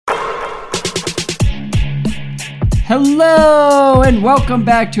Hello, and welcome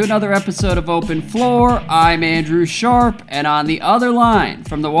back to another episode of Open Floor. I'm Andrew Sharp, and on the other line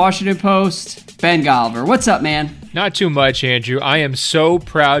from the Washington Post, Ben Golliver. What's up, man? Not too much, Andrew. I am so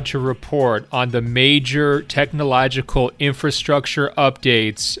proud to report on the major technological infrastructure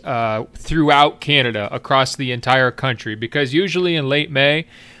updates throughout Canada, across the entire country, because usually in late May,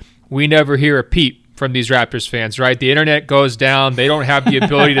 we never hear a peep from these Raptors fans, right? The internet goes down. They don't have the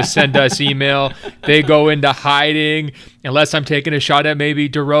ability to send us email. They go into hiding. Unless I'm taking a shot at maybe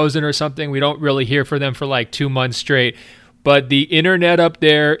DeRozan or something, we don't really hear from them for like 2 months straight. But the internet up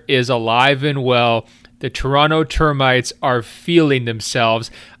there is alive and well. The Toronto Termites are feeling themselves.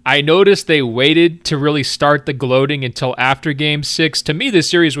 I noticed they waited to really start the gloating until after Game 6. To me, the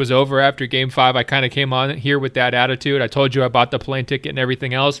series was over after Game 5. I kind of came on here with that attitude. I told you I bought the plane ticket and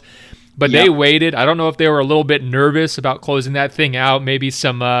everything else. But They waited. I don't know if they were a little bit nervous about closing that thing out. Maybe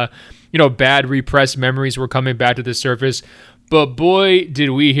some, bad repressed memories were coming back to the surface. But boy, did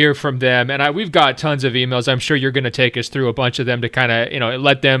we hear from them. And we've got tons of emails. I'm sure you're going to take us through a bunch of them to kind of,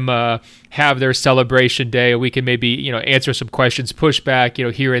 let them have their celebration day. We can maybe, answer some questions, push back,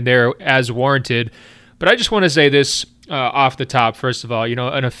 here and there as warranted. But I just want to say this off the top, first of all,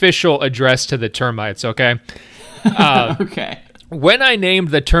 an official address to the Termites, okay? Okay. When I named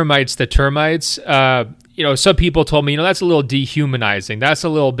the Termites, some people told me, that's a little dehumanizing. That's a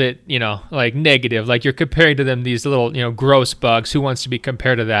little bit, like negative. Like you're comparing to them these little, gross bugs. Who wants to be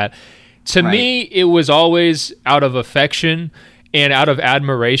compared to that? To me, it was always out of affection and out of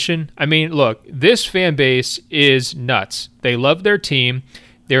admiration. I mean, look, this fan base is nuts. They love their team.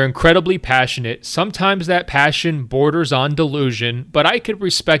 They're incredibly passionate. Sometimes that passion borders on delusion, but I could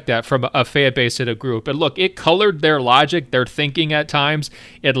respect that from a fan base at a group. And look, it colored their logic, their thinking at times.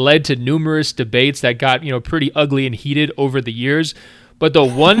 It led to numerous debates that got, pretty ugly and heated over the years. But the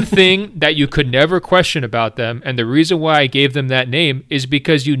one thing that you could never question about them, and the reason why I gave them that name, is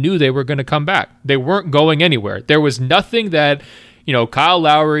because you knew they were going to come back. They weren't going anywhere. There was nothing that Kyle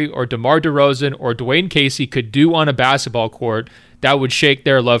Lowry or DeMar DeRozan or Dwayne Casey could do on a basketball court that would shake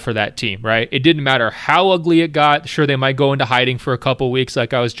their love for that team, right? It didn't matter how ugly it got. Sure, they might go into hiding for a couple weeks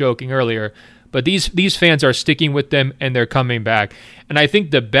like I was joking earlier, but these fans are sticking with them and they're coming back. And I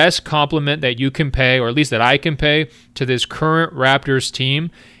think the best compliment that you can pay, or at least that I can pay, to this current Raptors team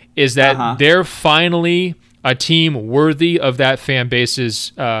is that they're finally a team worthy of that fan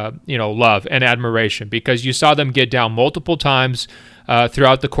base's love and admiration, because you saw them get down multiple times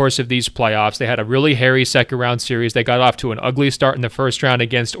throughout the course of these playoffs. They had a really hairy second round series. They got off to an ugly start in the first round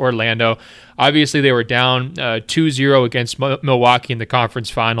against Orlando. Obviously, they were down 2-0 against Milwaukee in the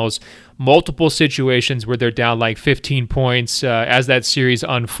conference finals. Multiple situations where they're down like 15 points as that series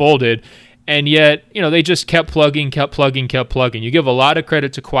unfolded. And yet, they just kept plugging. You give a lot of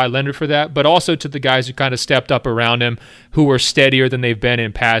credit to Kawhi Leonard for that, but also to the guys who kind of stepped up around him, who were steadier than they've been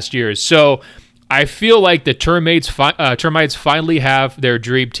in past years. So I feel like the Termites finally have their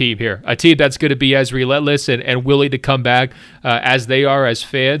dream team here, a team that's going to be as relentless and willing to come back as they are as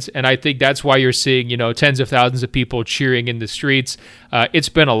fans. And I think that's why you're seeing, tens of thousands of people cheering in the streets. It's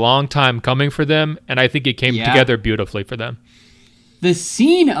been a long time coming for them, and I think it came together beautifully for them. The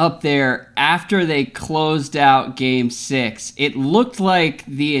scene up there after they closed out Game 6, it looked like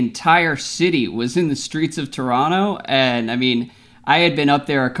the entire city was in the streets of Toronto. And I mean, I had been up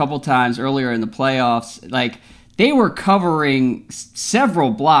there a couple times earlier in the playoffs. Like, they were covering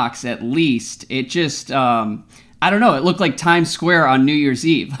several blocks at least. It just, I don't know, it looked like Times Square on New Year's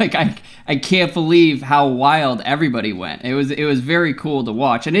Eve. Like, I can't believe how wild everybody went. It was very cool to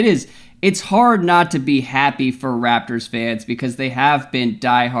watch. And it's hard not to be happy for Raptors fans, because they have been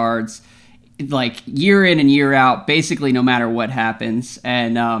diehards like year in and year out, basically no matter what happens.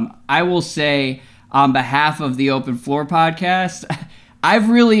 And I will say, on behalf of the Open Floor podcast, I've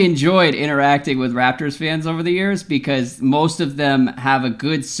really enjoyed interacting with Raptors fans over the years, because most of them have a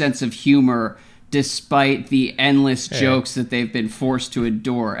good sense of humor despite the endless jokes that they've been forced to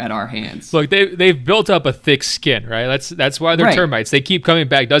endure at our hands. Look, they've built up a thick skin, right? That's why they're termites. They keep coming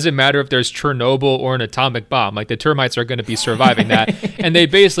back. Doesn't matter if there's Chernobyl or an atomic bomb. Like, the termites are going to be surviving that. And they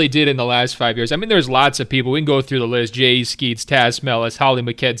basically did in the last 5 years. I mean, there's lots of people. We can go through the list. J.E. Skeets, Taz Mellis, Holly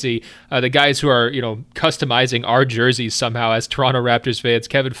McKenzie, the guys who are, customizing our jerseys somehow as Toronto Raptors fans,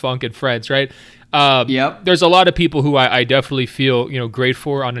 Kevin Funk and friends, right? There's a lot of people who I definitely feel great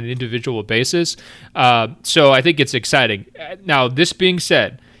for on an individual basis. So I think it's exciting. Now, this being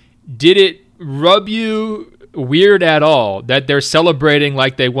said, did it rub you weird at all that they're celebrating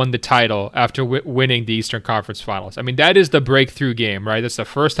like they won the title after winning the Eastern Conference Finals. I mean, that is the breakthrough game, right? That's the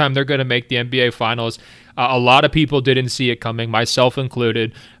first time they're going to make the NBA Finals. A lot of people didn't see it coming, myself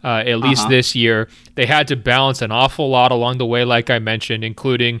included, at least this year. They had to balance an awful lot along the way, like I mentioned,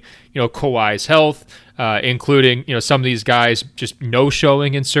 including, Kawhi's health, including, some of these guys just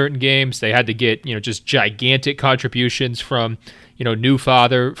no-showing in certain games. They had to get, just gigantic contributions from, new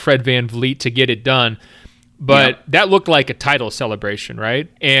father, Fred VanVleet, to get it done. But that looked like a title celebration, right?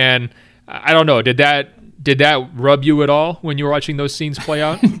 And I don't know, did that rub you at all when you were watching those scenes play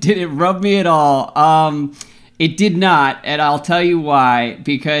out? Did it rub me at all? It did not, and I'll tell you why.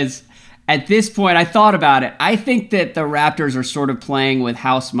 Because at this point, I thought about it. I think that the Raptors are sort of playing with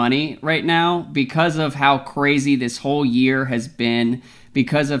house money right now because of how crazy this whole year has been,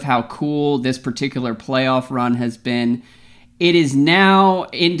 because of how cool this particular playoff run has been. It is now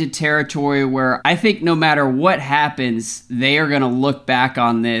into territory where I think no matter what happens, they are going to look back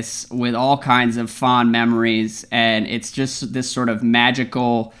on this with all kinds of fond memories. And it's just this sort of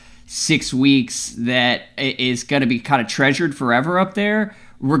magical 6 weeks that is going to be kind of treasured forever up there,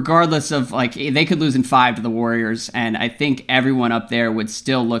 regardless of, like, they could lose in 5 to the Warriors. And I think everyone up there would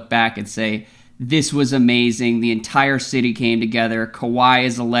still look back and say, this was amazing. The entire city came together. Kawhi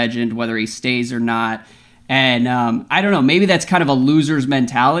is a legend, whether he stays or not. And I don't know, maybe that's kind of a loser's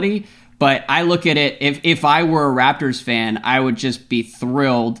mentality, but I look at it, if I were a Raptors fan, I would just be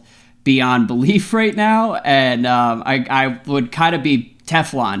thrilled beyond belief right now. And I would kind of be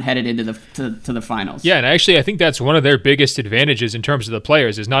Teflon headed into the finals. Yeah, and actually I think that's one of their biggest advantages in terms of the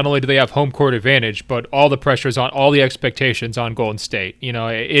players is not only do they have home court advantage, but all the pressure's on, all the expectations on Golden State.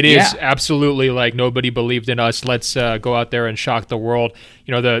 It is absolutely like nobody believed in us. Let's go out there and shock the world.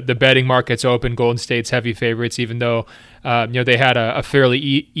 The betting market's open. Golden State's heavy favorites, even though they had a fairly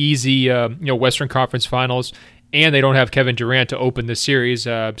easy Western Conference Finals. And they don't have Kevin Durant to open the series.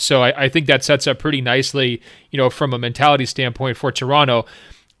 So I think that sets up pretty nicely, from a mentality standpoint for Toronto.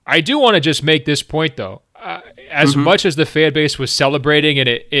 I do want to just make this point, though. As much as the fan base was celebrating, and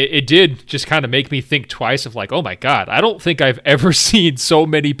it did just kind of make me think twice of like, oh my God, I don't think I've ever seen so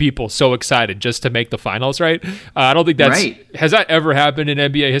many people so excited just to make the finals, right? I don't think has that ever happened in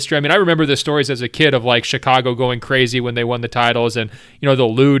NBA history? I mean, I remember the stories as a kid of like Chicago going crazy when they won the titles and, the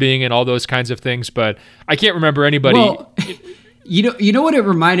looting and all those kinds of things, but I can't remember anybody. Well, You know what it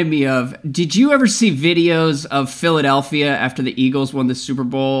reminded me of? Did you ever see videos of Philadelphia after the Eagles won the Super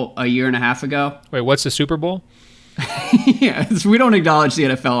Bowl a year and a half ago? Wait, what's the Super Bowl? Yeah, we don't acknowledge the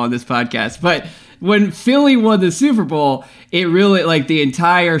NFL on this podcast, but when Philly won the Super Bowl, it really, like, the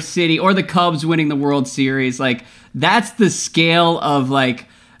entire city, or the Cubs winning the World Series, like, that's the scale of, like,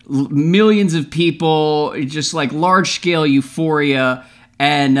 millions of people, just, like, large-scale euphoria.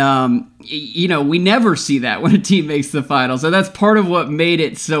 And, we never see that when a team makes the finals. So that's part of what made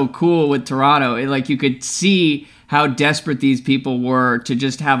it so cool with Toronto. You could see how desperate these people were to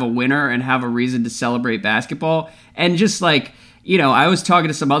just have a winner and have a reason to celebrate basketball. And just I was talking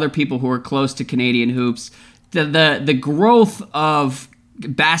to some other people who are close to Canadian hoops. The growth of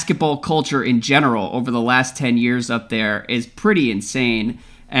basketball culture in general over the last 10 years up there is pretty insane.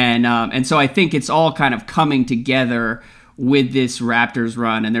 And so I think it's all kind of coming together with this Raptors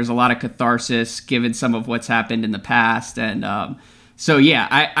run, and there's a lot of catharsis given some of what's happened in the past. And so,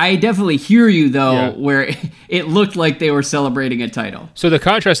 I definitely hear you, though, where it looked like they were celebrating a title. So the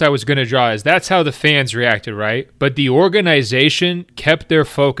contrast I was going to draw is that's how the fans reacted, right? But the organization kept their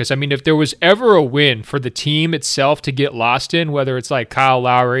focus. I mean, if there was ever a win for the team itself to get lost in, whether it's like Kyle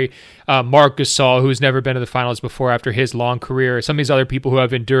Lowry, Marc Gasol, who's never been to the finals before after his long career, some of these other people who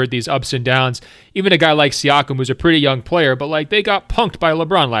have endured these ups and downs, even a guy like Siakam, who's a pretty young player, but they got punked by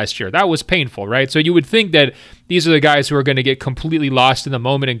LeBron last year. That was painful, right? So you would think that these are the guys who are going to get completely lost in the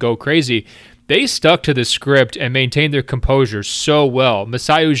moment and go crazy. They stuck to the script and maintained their composure so well.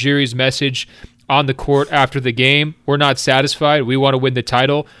 Masai Ujiri's message on the court after the game, we're not satisfied. We want to win the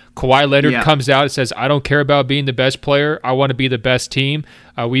title. Kawhi Leonard comes out and says, I don't care about being the best player. I want to be the best team.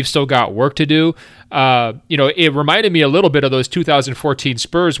 We've still got work to do. It reminded me a little bit of those 2014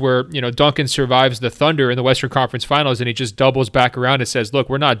 Spurs where, Duncan survives the Thunder in the Western Conference Finals and he just doubles back around and says, look,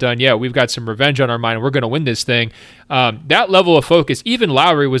 we're not done yet. We've got some revenge on our mind. We're going to win this thing. That level of focus, even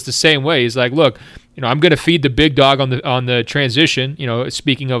Lowry was the same way. He's like, look, I'm going to feed the big dog on the transition,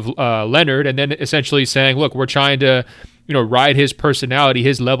 speaking of Leonard, and then essentially saying, look, we're trying to, ride his personality,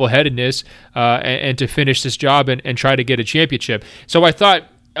 his level-headedness, and to finish this job and try to get a championship. So I thought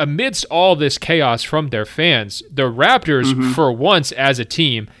amidst all this chaos from their fans, the Raptors, for once as a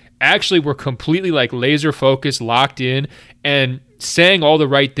team, actually were completely like laser focused, locked in, and saying all the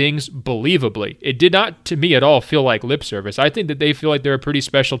right things believably. It did not, to me at all, feel like lip service. I think that they feel like they're a pretty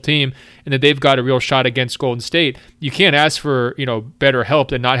special team and that they've got a real shot against Golden State. You can't ask for, better help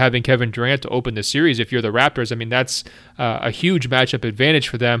than not having Kevin Durant to open the series if you're the Raptors. I mean, that's a huge matchup advantage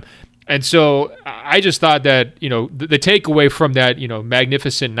for them. And so I just thought that, the takeaway from that,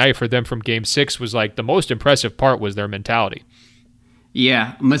 magnificent night for them from Game 6 was like the most impressive part was their mentality.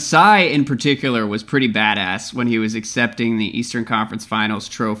 Yeah, Masai in particular was pretty badass when he was accepting the Eastern Conference Finals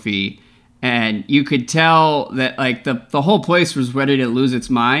trophy. And you could tell that like the whole place was ready to lose its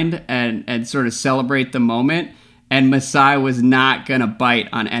mind and sort of celebrate the moment. And Masai was not going to bite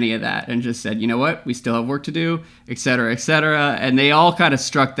on any of that and just said, you know what, we still have work to do, et cetera, et cetera. And they all kind of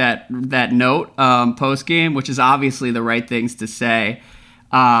struck that note post-game, which is obviously the right things to say.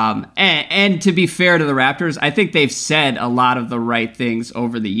 And to be fair to the Raptors, I think they've said a lot of the right things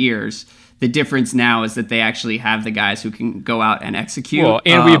over the years. The difference now is that they actually have the guys who can go out and execute. Well,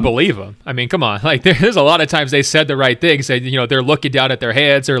 and we believe them. I mean, come on. Like, there's a lot of times they said the right things. They, they're looking down at their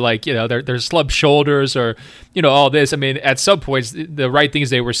heads or like, their slumped shoulders or, all this. I mean, at some points, the right things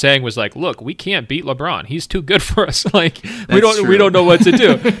they were saying was like, look, we can't beat LeBron. He's too good for us. Like, we don't know what to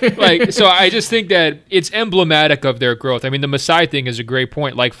do. Like, so I just think that it's emblematic of their growth. I mean, the Masai thing is a great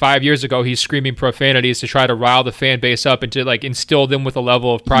point. Like 5 years ago, he's screaming profanities to try to rile the fan base up and to like instill them with a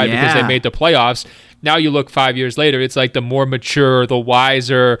level of pride because they made the playoffs. Now you look 5 years later, it's like the more mature, the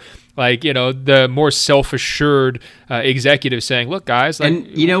wiser, like, the more self-assured executive saying, look, guys, like, and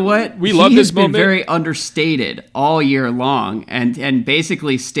you know what? We love this moment. He has been very understated all year long and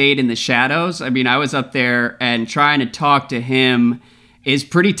basically stayed in the shadows. I mean, I was up there and trying to talk to him is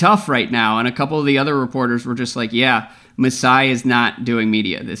pretty tough right now. And a couple of the other reporters were just like, yeah, Masai is not doing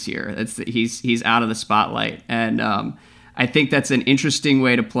media this year. He's out of the spotlight. And I think that's an interesting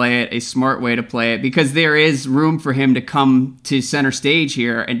way to play it, a smart way to play it, because there is room for him to come to center stage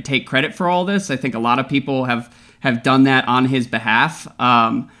here and take credit for all this. I think a lot of people have done that on his behalf,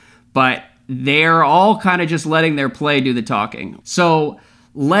 but they're all kind of just letting their play do the talking. So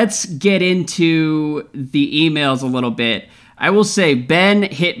let's get into the emails a little bit. I will say Ben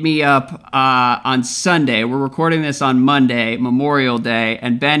hit me up on Sunday. We're recording this on Monday, Memorial Day,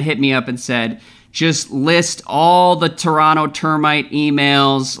 and Ben hit me up and said, just list all the Toronto Termite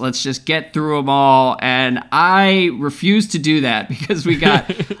emails. Let's just get through them all. And I refuse to do that because we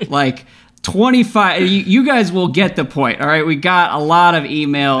got like 25. You guys will get the point. All right. We got a lot of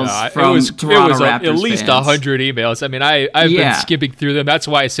emails from Toronto Raptors at least 100 emails. I mean, I've been skipping through them. That's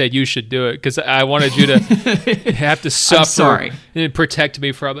why I said you should do it, because I wanted you to have to suffer and protect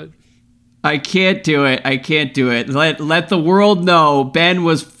me from it. I can't do it. Let the world know Ben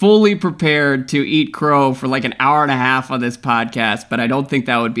was fully prepared to eat crow for like an hour and a half on this podcast, but I don't think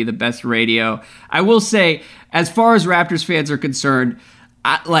that would be the best radio. I will say, as far as Raptors fans are concerned,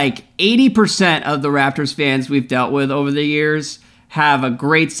 like 80% of the Raptors fans we've dealt with over the years have a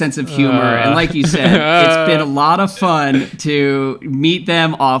great sense of humor. And like you said, it's been a lot of fun to meet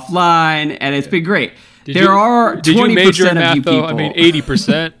them offline, and it's been great. Did you major in math, though? I mean,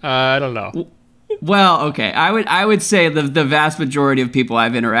 80%. I don't know. Well, okay. I would say the vast majority of people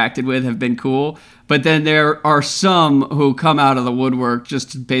I've interacted with have been cool, but then there are some who come out of the woodwork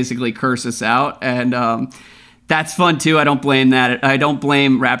just to basically curse us out, and that's fun too. I don't blame that. I don't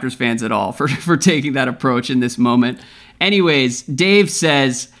blame Raptors fans at all for taking that approach in this moment. Anyways, Dave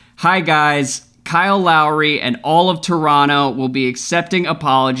says, "Hi guys. Kyle Lowry and all of Toronto will be accepting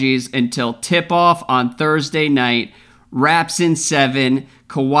apologies until tip-off on Thursday night. Raps in 7.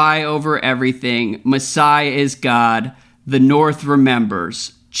 Kawhi over everything. Masai is God. The North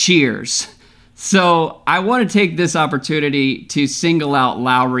remembers. Cheers." So I want to take this opportunity to single out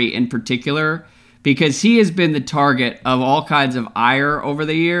Lowry in particular, because he has been the target of all kinds of ire over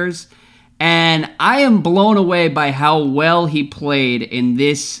the years. And I am blown away by how well he played in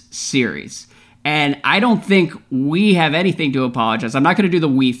this series. And I don't think we have anything to apologize. I'm not going to do the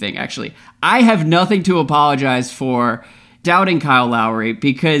we thing, actually. I have nothing to apologize for doubting Kyle Lowry,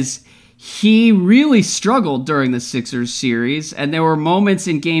 because he really struggled during the Sixers series. And there were moments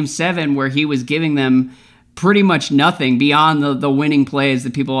in Game 7 where he was giving them pretty much nothing beyond the winning plays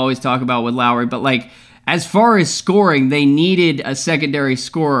that people always talk about with Lowry. But like, as far as scoring, they needed a secondary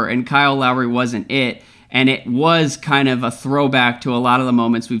scorer, and Kyle Lowry wasn't it. And it was kind of a throwback to a lot of the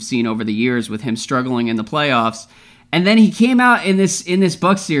moments we've seen over the years with him struggling in the playoffs. And then he came out in this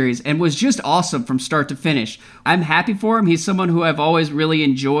Bucks series and was just awesome from start to finish. I'm happy for him. He's someone who I've always really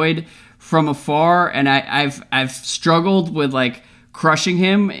enjoyed from afar, and I've struggled with like crushing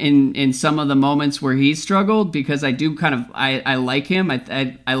him in some of the moments where he struggled, because I do I like him.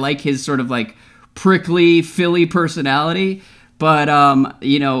 I like his sort of like prickly Philly personality. But,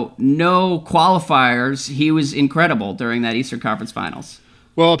 no qualifiers. He was incredible during that Eastern Conference Finals.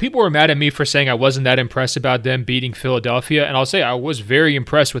 Well, people were mad at me for saying I wasn't that impressed about them beating Philadelphia, and I'll say I was very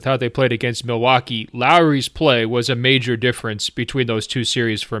impressed with how they played against Milwaukee. Lowry's play was a major difference between those two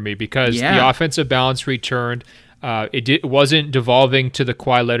series for me, because the offensive balance returned. It wasn't devolving to the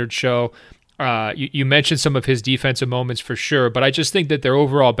Kawhi Leonard show. You mentioned some of his defensive moments for sure, but I just think that their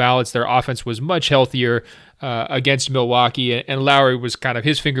overall balance, their offense was much healthier against Milwaukee, and Lowry was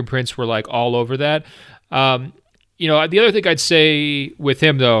his fingerprints were like all over that. The other thing I'd say with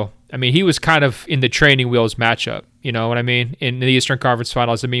him, though, I mean, he was kind of in the training wheels matchup, you know what I mean, in the Eastern Conference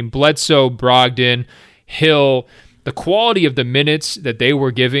Finals. I mean, Bledsoe, Brogdon, Hill, the quality of the minutes that they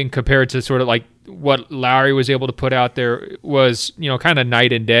were giving compared to sort of like what Lowry was able to put out there was, kind of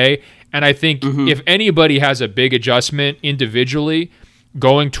night and day. And I think if anybody has a big adjustment individually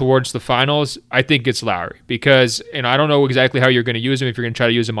going towards the finals, I think it's Lowry, because, I don't know exactly how you're going to use him, if you're going to try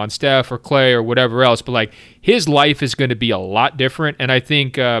to use him on Steph or Clay or whatever else, but like his life is going to be a lot different. And I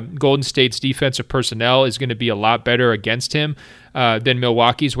think Golden State's defensive personnel is going to be a lot better against him than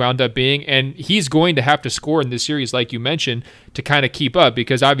Milwaukee's wound up being. And he's going to have to score in this series, like you mentioned, to kind of keep up,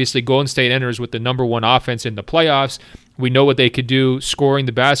 because obviously Golden State enters with the number one offense in the playoffs. We know what they could do scoring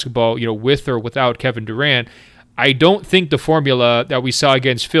the basketball, with or without Kevin Durant. I don't think the formula that we saw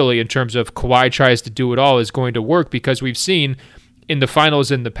against Philly in terms of Kawhi tries to do it all is going to work, because we've seen in the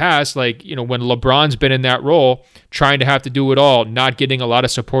finals in the past, when LeBron's been in that role, trying to have to do it all, not getting a lot of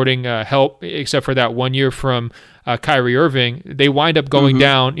supporting help, except for that 1 year from Kyrie Irving, they wind up going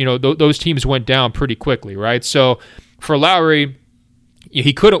down. Those teams went down pretty quickly, right? So for Lowry,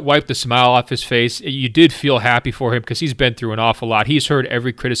 he couldn't wipe the smile off his face. You did feel happy for him, because he's been through an awful lot. He's heard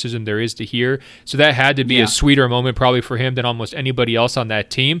every criticism there is to hear. So that had to be a sweeter moment probably for him than almost anybody else on that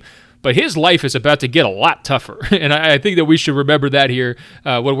team. But his life is about to get a lot tougher. And I think that we should remember that here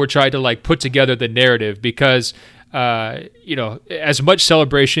when we're trying to put together the narrative, because as much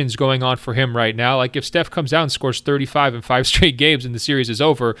celebration is going on for him right now, if Steph comes out and scores 35 in 5 straight games and the series is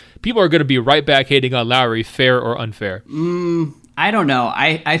over, people are going to be right back hating on Lowry, fair or unfair. I don't know.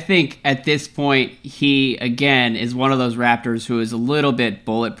 I think at this point, he, again, is one of those Raptors who is a little bit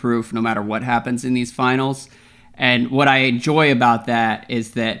bulletproof no matter what happens in these finals. And what I enjoy about that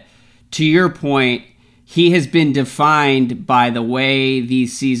is that, to your point, he has been defined by the way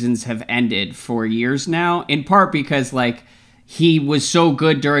these seasons have ended for years now, in part because, he was so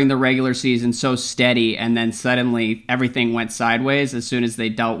good during the regular season, so steady, and then suddenly everything went sideways as soon as they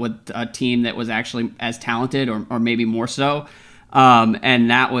dealt with a team that was actually as talented, or maybe more so.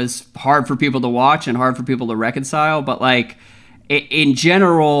 And that was hard for people to watch and hard for people to reconcile. But in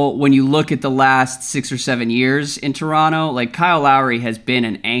general, when you look at the last 6 or 7 years in Toronto, Kyle Lowry has been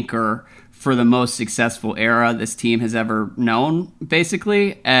an anchor for the most successful era this team has ever known,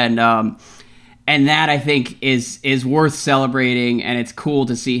 basically. And that, I think, is worth celebrating. And it's cool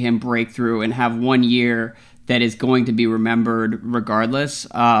to see him break through and have 1 year that is going to be remembered regardless.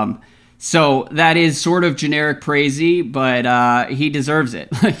 So that is sort of generic praisey, but he deserves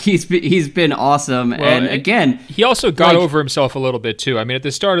it. He's been awesome. Well, and again, he also got over himself a little bit too. I mean, at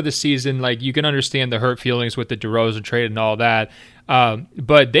the start of the season, you can understand the hurt feelings with the DeRozan trade and all that.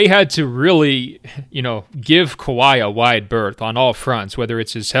 But they had to really, give Kawhi a wide berth on all fronts, whether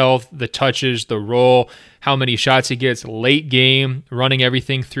it's his health, the touches, the role, how many shots he gets, late game, running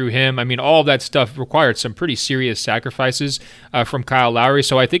everything through him. I mean, all of that stuff required some pretty serious sacrifices from Kyle Lowry.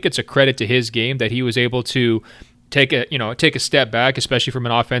 So I think it's a credit to his game that he was able to take a step back, especially from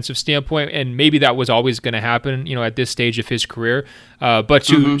an offensive standpoint. And maybe that was always going to happen, at this stage of his career. But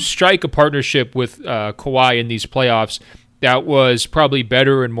to strike a partnership with Kawhi in these playoffs that was probably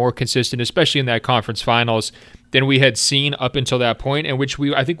better and more consistent, especially in that conference finals, than we had seen up until that point, and which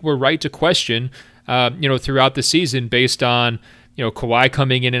I think we're right to question, throughout the season based on, Kawhi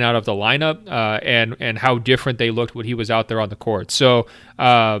coming in and out of the lineup and how different they looked when he was out there on the court. So,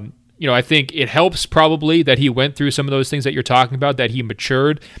 I think it helps probably that he went through some of those things that you're talking about, that he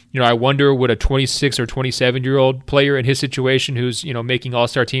matured. I wonder would a 26 or 27-year-old player in his situation who's, making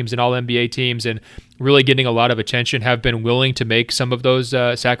all-star teams and all-NBA teams and really getting a lot of attention have been willing to make some of those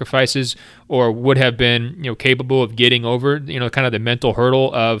sacrifices, or would have been, capable of getting over, kind of the mental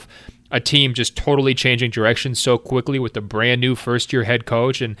hurdle of a team just totally changing direction so quickly with a brand new first-year head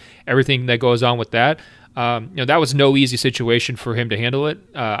coach and everything that goes on with that. That was no easy situation for him to handle it.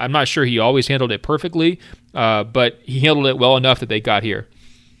 I'm not sure he always handled it perfectly, but he handled it well enough that they got here.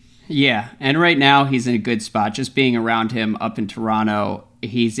 Yeah, and right now he's in a good spot. Just being around him up in Toronto,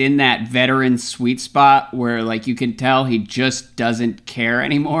 he's in that veteran sweet spot where, like, you can tell he just doesn't care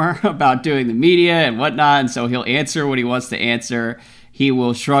anymore about doing the media and whatnot, and so he'll answer what he wants to answer. He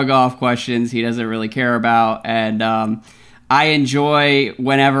will shrug off questions he doesn't really care about, and I enjoy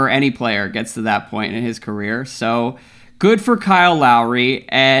whenever any player gets to that point in his career. So good for Kyle Lowry.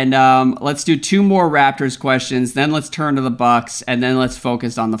 And let's do 2 more Raptors questions. Then let's turn to the Bucks, and then let's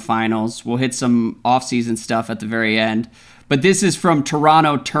focus on the finals. We'll hit some offseason stuff at the very end. But this is from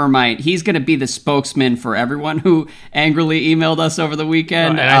Toronto Termite. He's going to be the spokesman for everyone who angrily emailed us over the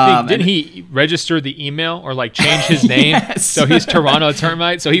weekend. And I think, didn't he register the email or like change his name? Yes. So he's Toronto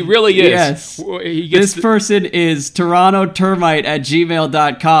Termite. So he really is. Yes. This person is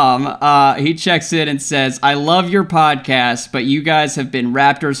torontotermite@gmail.com. He checks in and says, I love your podcast, but you guys have been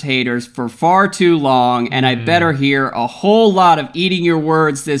Raptors haters for far too long, and I better hear a whole lot of eating your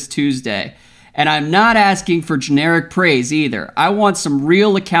words this Tuesday. And I'm not asking for generic praise either. I want some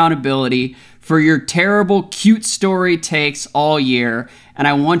real accountability for your terrible cute story takes all year, and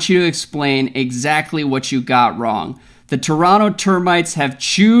I want you to explain exactly what you got wrong. The Toronto Termites have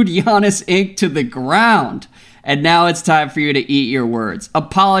chewed Giannis Inc. to the ground, and now it's time for you to eat your words.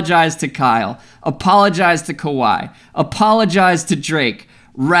 Apologize to Kyle. Apologize to Kawhi. Apologize to Drake.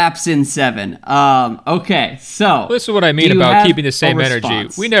 Raps in 7. Okay, so this is what I mean about keeping the same energy.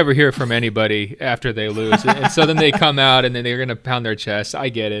 We never hear from anybody after they lose, and so then they come out and then they're going to pound their chest. I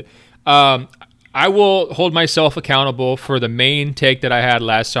get it. I will hold myself accountable for the main take that I had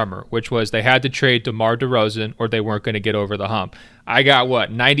last summer, which was they had to trade DeMar DeRozan or they weren't going to get over the hump. I got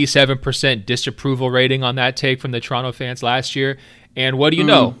 97% disapproval rating on that take from the Toronto fans last year. And what do you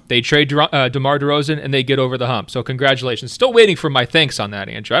know? They trade DeMar DeRozan and they get over the hump. So congratulations. Still waiting for my thanks on that,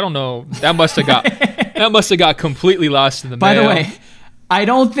 Andrew. I don't know. That must have got completely lost in the mail. By the way, I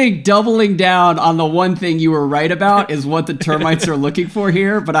don't think doubling down on the one thing you were right about is what the Termites are looking for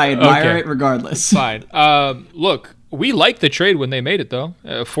here, but I admire it regardless. Fine. Look, we liked the trade when they made it, though,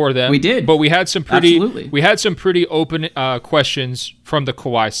 for them. We did. But we had some pretty open questions from the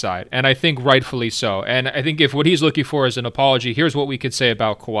Kawhi side, and I think rightfully so. And I think if what he's looking for is an apology, here's what we could say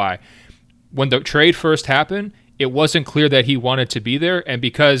about Kawhi. When the trade first happened, it wasn't clear that he wanted to be there, and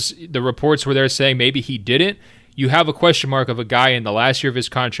because the reports were there saying maybe he didn't, you have a question mark of a guy in the last year of his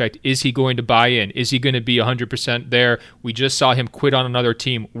contract. Is he going to buy in? Is he going to be 100% there? We just saw him quit on another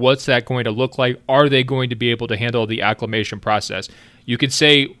team. What's that going to look like? Are they going to be able to handle the acclimation process? You could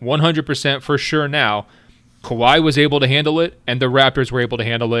say 100% for sure now, Kawhi was able to handle it, and the Raptors were able to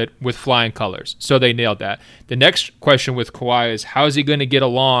handle it with flying colors. So they nailed that. The next question with Kawhi is, how is he going to get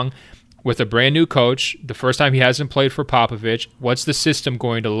along with a brand new coach, the first time he hasn't played for Popovich? What's the system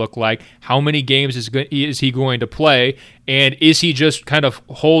going to look like? How many games is he going to play? And is he just kind of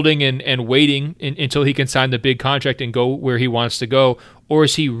holding and waiting until he can sign the big contract and go where he wants to go? Or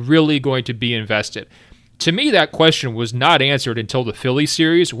is he really going to be invested? To me, that question was not answered until the Philly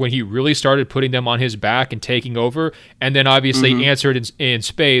series when he really started putting them on his back and taking over, and then obviously answered in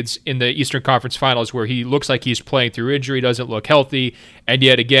spades in the Eastern Conference Finals where he looks like he's playing through injury, doesn't look healthy, and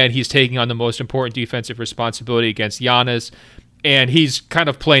yet again he's taking on the most important defensive responsibility against Giannis, and he's kind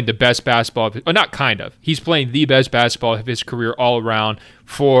of playing the best basketball, not kind of, he's playing the best basketball of his career all around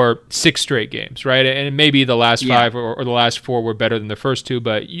for 6 straight games, right? And maybe the last 5 or the last 4 were better than the first 2,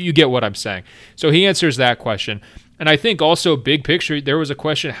 but you get what I'm saying. So he answers that question. And I think also big picture, there was a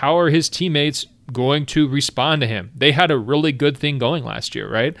question, how are his teammates going to respond to him? They had a really good thing going last year,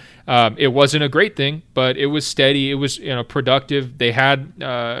 right? It wasn't a great thing, but it was steady. It was productive. They had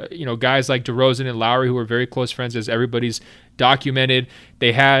guys like DeRozan and Lowry who were very close friends, as everybody's documented.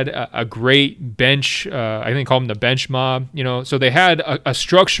 They had a great bench. I think call them the bench mob. So they had a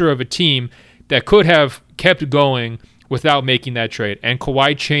structure of a team that could have kept going without making that trade. And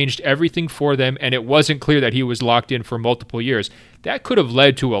Kawhi changed everything for them, and it wasn't clear that he was locked in for multiple years. That could have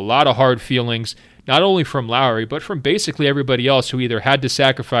led to a lot of hard feelings, not only from Lowry, but from basically everybody else who either had to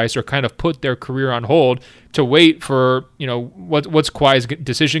sacrifice or kind of put their career on hold to wait for, what's Kawhi's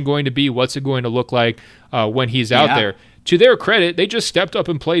decision going to be, what's it going to look like when he's out there. To their credit, they just stepped up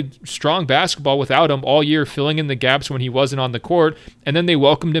and played strong basketball without him all year, filling in the gaps when he wasn't on the court, and then they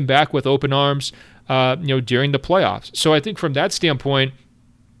welcomed him back with open arms during the playoffs. So I think from that standpoint,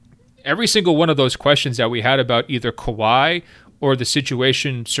 every single one of those questions that we had about either Kawhi or the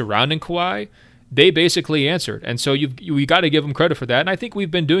situation surrounding Kawhi, they basically answered. And so you got to give them credit for that. And I think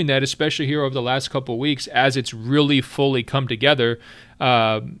we've been doing that, especially here over the last couple of weeks as it's really fully come together.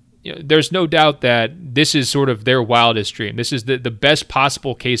 There's no doubt that this is sort of their wildest dream. This is the best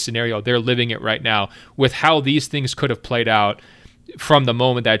possible case scenario. They're living it right now with how these things could have played out. from the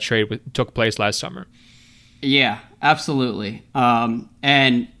moment that trade took place last summer. Yeah, absolutely.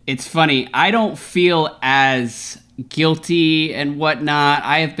 And it's funny, I don't feel as guilty and whatnot.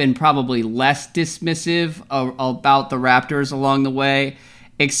 I have been probably less dismissive about the Raptors along the way,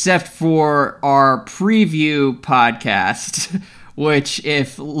 except for our preview podcast, which,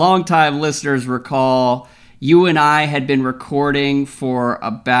 if longtime listeners recall, you and I had been recording for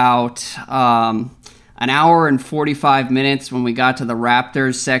about an hour and 45 minutes when we got to the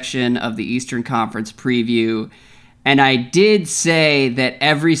Raptors section of the Eastern Conference preview. And I did say that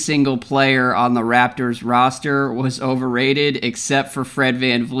every single player on the Raptors roster was overrated except for Fred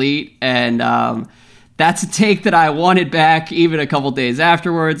VanVleet. And that's a take that I wanted back even a couple days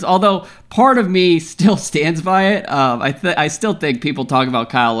afterwards. Although part of me still stands by it. I still think people talk about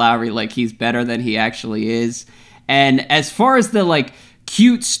Kyle Lowry like he's better than he actually is. And as far as the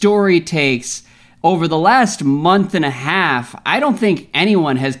cute story takes, over the last month and a half, I don't think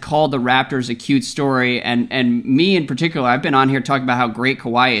anyone has called the Raptors a cute story, and me in particular. I've been on here talking about how great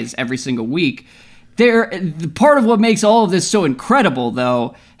Kawhi is every single week. Part of what makes all of this so incredible,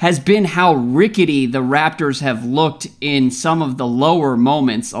 though, has been how rickety the Raptors have looked in some of the lower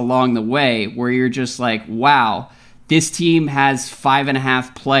moments along the way, where you're just like, wow, this team has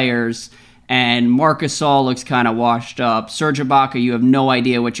 5.5 players, and Marc Gasol looks kind of washed up. Serge Ibaka, you have no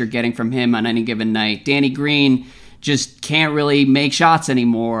idea what you're getting from him on any given night. Danny Green just can't really make shots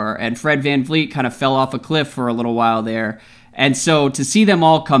anymore. And Fred VanVleet kind of fell off a cliff for a little while there. And so to see them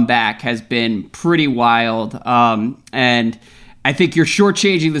all come back has been pretty wild. And I think you're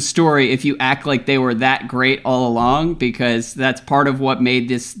shortchanging the story if you act like they were that great all along, because that's part of what made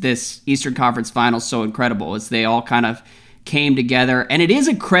this Eastern Conference Finals so incredible, is they all kind of came together. And it is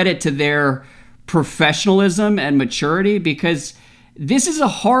a credit to their professionalism and maturity, because this is a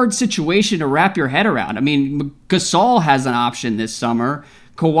hard situation to wrap your head around. I mean, Gasol has an option this summer.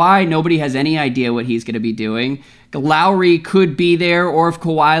 Kawhi, nobody has any idea what he's going to be doing. Lowry could be there, or if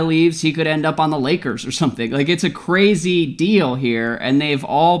Kawhi leaves, he could end up on the Lakers or something. It's a crazy deal here, and they've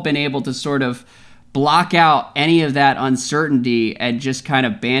all been able to sort of block out any of that uncertainty and just kind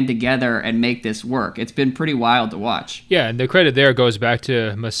of band together and make this work. It's been pretty wild to watch. Yeah, and the credit there goes back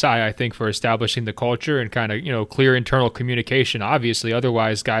to Masai, I think, for establishing the culture and kind of, clear internal communication. Obviously,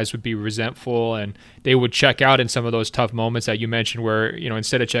 otherwise guys would be resentful and they would check out in some of those tough moments that you mentioned where,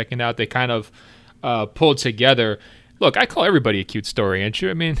 instead of checking out, they kind of pulled together. Look, I call everybody a cute story, ain't you?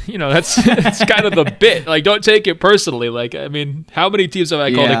 I mean, that's kind of the bit. Don't take it personally. How many teams have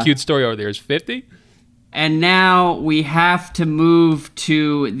I called a cute story over there? Is 50? And now we have to move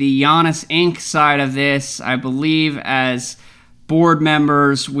to the Giannis Inc. side of this. I believe as board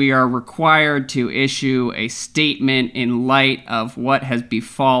members, we are required to issue a statement in light of what has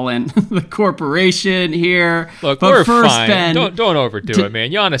befallen the corporation here. Look, but we're first, fine. Ben, don't overdo it, man.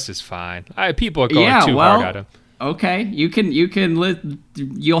 Giannis is fine. People are going too hard at him. Okay,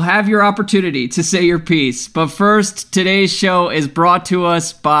 you'll have your opportunity to say your piece. But first, today's show is brought to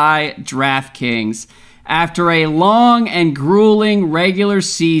us by DraftKings. After a long and grueling regular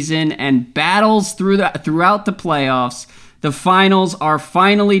season and battles throughout the playoffs, the finals are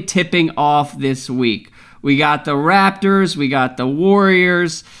finally tipping off this week. We got the Raptors, we got the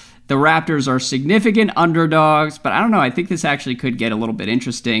Warriors. The Raptors are significant underdogs, but I don't know, I think this actually could get a little bit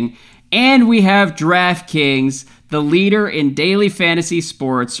interesting. And we have DraftKings, the leader in daily fantasy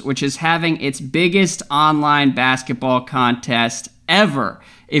sports, which is having its biggest online basketball contest ever.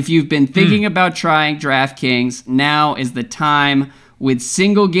 If you've been thinking about trying DraftKings, now is the time. With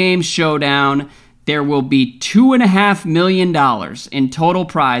Single Game Showdown, there will be $2.5 million in total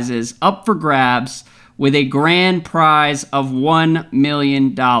prizes up for grabs, with a grand prize of $1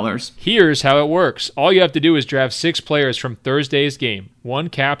 million. Here's how it works. All you have to do is draft 6 players from Thursday's game, 1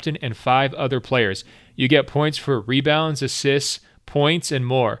 captain and 5 other players. You get points for rebounds, assists, points, and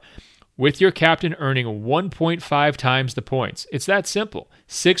more, with your captain earning 1.5 times the points. It's that simple.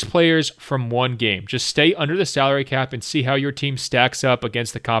 6 players from 1 game. Just stay under the salary cap and see how your team stacks up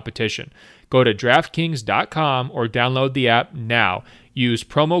against the competition. Go to DraftKings.com or download the app now. Use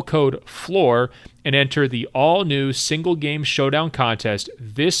promo code FLOOR and enter the all-new Single Game Showdown contest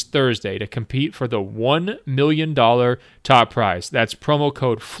this Thursday to compete for the $1 million top prize. That's promo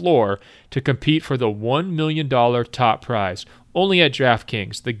code FLOOR to compete for the $1 million top prize. Only at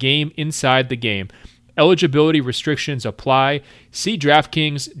DraftKings, the game inside the game. Eligibility restrictions apply. See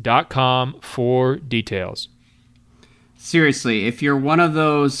DraftKings.com for details. Seriously, if you're one of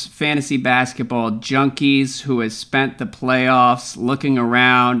those fantasy basketball junkies who has spent the playoffs looking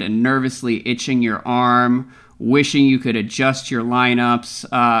around and nervously itching your arm, wishing you could adjust your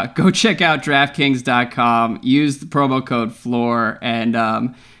lineups. Go check out DraftKings.com, use the promo code FLOOR,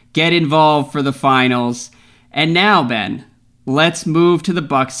 and get involved for the finals. And now, Ben, let's move to the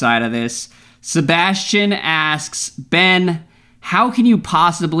Bucks side of this. Sebastian asks, Ben, how can you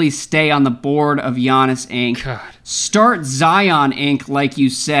possibly stay on the board of Giannis Inc? God. Start Zion Inc. like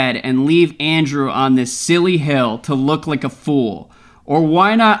you said and leave Andrew on this silly hill to look like a fool. Or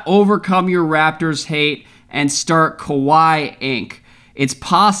why not overcome your Raptors hate and start Kawhi Inc? It's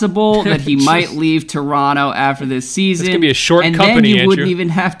possible that he might leave Toronto after this season. It's gonna be a short and company, then you Andrew. wouldn't even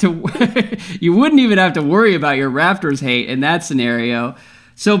have to you wouldn't even have to worry about your Raptors hate in that scenario.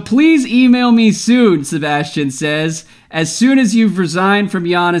 So please email me soon, Sebastian says, as soon as you've resigned from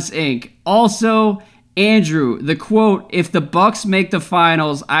Giannis Inc. Also, Andrew, the quote, if the Bucks make the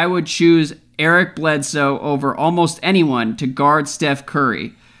finals, I would choose Eric Bledsoe over almost anyone to guard Steph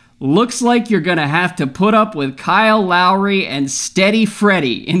Curry. Looks like you're going to have to put up with Kyle Lowry and Steady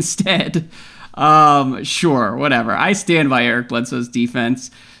Freddy instead. Sure, whatever. I stand by Eric Bledsoe's defense.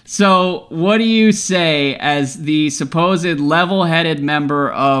 So what do you say as the supposed level-headed member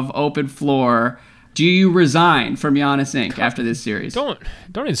of Open Floor? Do you resign from Giannis Inc. after this series?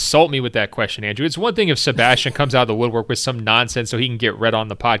 Don't insult me with that question, Andrew. It's one thing if Sebastian comes out of the woodwork with some nonsense so he can get read on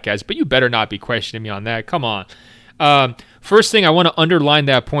the podcast, but you better not be questioning me on that. Come on. First thing, I want to underline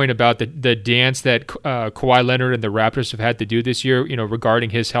that point about the dance that Kawhi Leonard and the Raptors have had to do this year,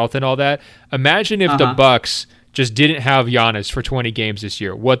 regarding his health and all that. Imagine if the Bucks just didn't have Giannis for 20 games this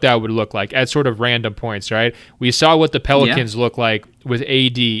year, what that would look like at sort of random points, right? We saw what the Pelicans look like with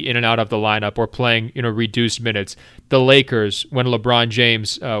AD in and out of the lineup or playing, reduced minutes. The Lakers when LeBron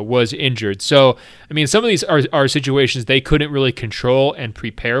James was injured. So, I mean, some of these are situations they couldn't really control and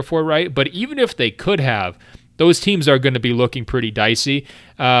prepare for, right? But even if they could have, those teams are going to be looking pretty dicey.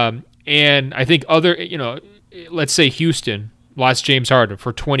 And I think let's say Houston lost James Harden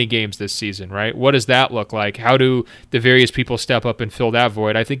for 20 games this season, right? What does that look like? How do the various people step up and fill that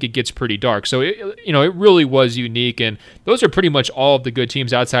void? I think it gets pretty dark. So, it really was unique, and those are pretty much all of the good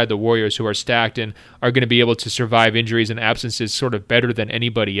teams outside the Warriors who are stacked and are going to be able to survive injuries and absences sort of better than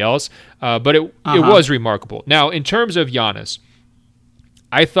anybody else. But it was remarkable. Now, in terms of Giannis,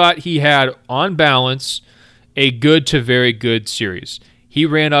 I thought he had, on balance, a good to very good series. He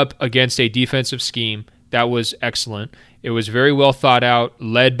ran up against a defensive scheme that was excellent. It was very well thought out,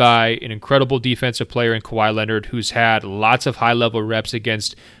 led by an incredible defensive player in Kawhi Leonard, who's had lots of high-level reps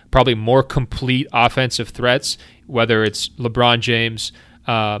against probably more complete offensive threats, whether it's LeBron James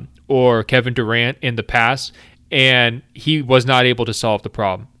or Kevin Durant in the past, and he was not able to solve the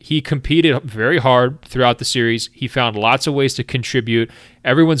problem. He competed very hard throughout the series. He found lots of ways to contribute.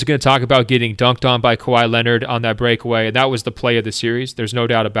 Everyone's going to talk about getting dunked on by Kawhi Leonard on that breakaway, and that was the play of the series. There's no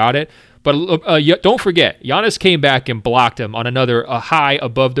doubt about it. But don't forget, Giannis came back and blocked him on another high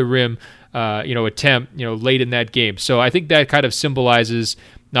above the rim attempt late in that game. So I think that kind of symbolizes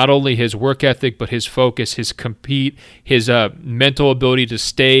not only his work ethic, but his focus, his compete, his mental ability to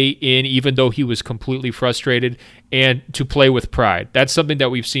stay in even though he was completely frustrated, and to play with pride. That's something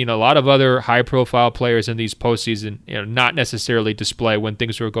that we've seen a lot of other high-profile players in these postseason not necessarily display when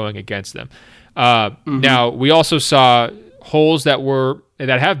things were going against them. Now, we also saw holes that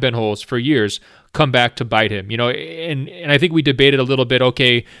have been holes for years come back to bite him. And I think we debated a little bit,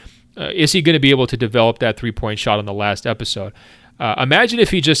 okay, is he going to be able to develop that three-point shot on the last episode? Imagine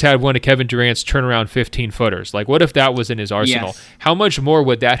if he just had one of Kevin Durant's turnaround 15-footers. Like, what if that was in his arsenal? Yes. How much more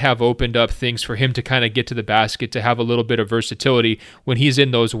would that have opened up things for him to kind of get to the basket, to have a little bit of versatility when he's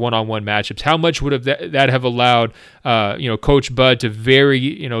in those one-on-one matchups? How much would that have allowed, Coach Bud to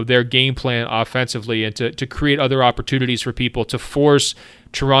vary, their game plan offensively and to create other opportunities for people, to force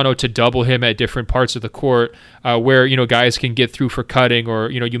Toronto to double him at different parts of the court, where guys can get through for cutting, or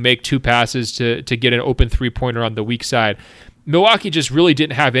you make two passes to get an open three-pointer on the weak side. Milwaukee just really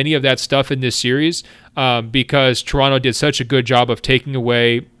didn't have any of that stuff in this series because Toronto did such a good job of taking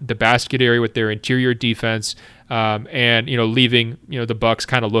away the basket area with their interior defense and leaving the Bucks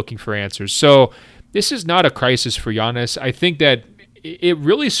kind of looking for answers. So this is not a crisis for Giannis. I think that it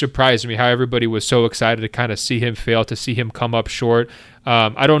really surprised me how everybody was so excited to kind of see him fail, to see him come up short.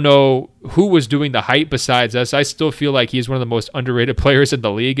 I don't know who was doing the hype besides us. I still feel like he's one of the most underrated players in the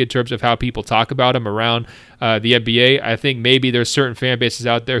league in terms of how people talk about him around the NBA. I think maybe there's certain fan bases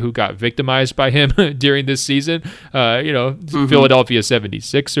out there who got victimized by him during this season. Philadelphia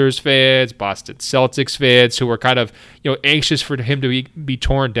 76ers fans, Boston Celtics fans who were kind of anxious for him to be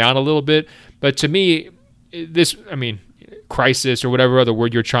torn down a little bit. But to me, crisis or whatever other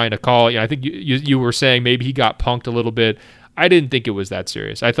word you're trying to call it. I think you were saying maybe he got punked a little bit. I didn't think it was that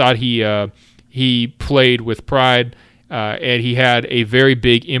serious. I thought he he played with pride, and he had a very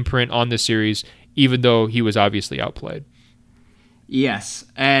big imprint on the series, even though he was obviously outplayed. Yes,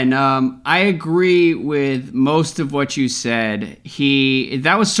 and I agree with most of what you said.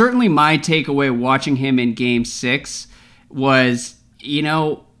 That was certainly my takeaway watching him in Game 6 was,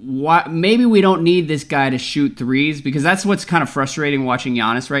 maybe we don't need this guy to shoot threes, because that's what's kind of frustrating watching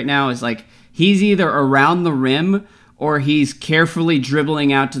Giannis right now is like he's either around the rim or he's carefully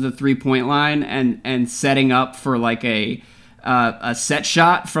dribbling out to the three-point line and setting up for like a set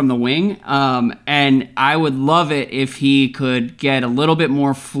shot from the wing. And I would love it if he could get a little bit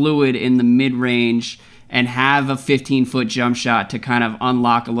more fluid in the mid-range and have a 15-foot jump shot to kind of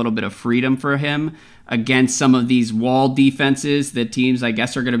unlock a little bit of freedom for him against some of these wall defenses that teams, I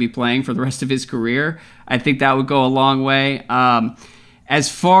guess, are going to be playing for the rest of his career. I think that would go a long way. As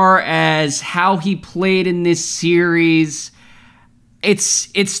far as how he played in this series,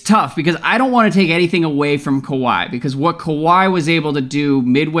 it's tough because I don't want to take anything away from Kawhi, because what Kawhi was able to do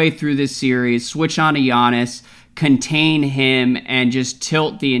midway through this series, switch on to Giannis, contain him, and just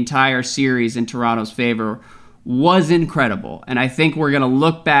tilt the entire series in Toronto's favor was incredible. And I think we're going to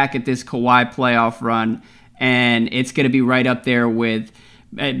look back at this Kawhi playoff run, and it's going to be right up there with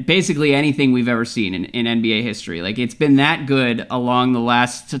basically anything we've ever seen in NBA history. Like, it's been that good along the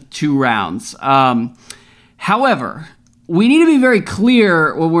last two rounds. However, we need to be very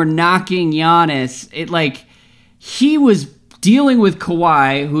clear when we're knocking Giannis. He was dealing with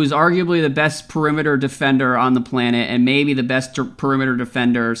Kawhi, who's arguably the best perimeter defender on the planet and maybe the best perimeter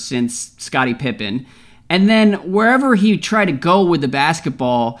defender since Scottie Pippen. And then wherever he tried to go with the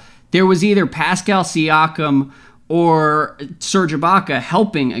basketball, there was either Pascal Siakam or Serge Ibaka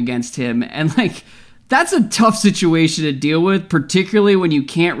helping against him. And that's a tough situation to deal with, particularly when you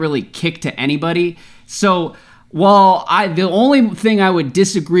can't really kick to anybody. So while the only thing I would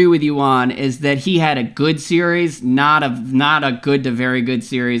disagree with you on is that he had a good series, not a good to very good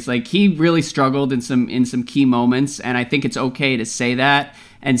series. He really struggled in some key moments, and I think it's okay to say that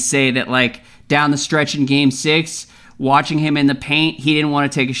and say that down the stretch in Game 6, watching him in the paint, he didn't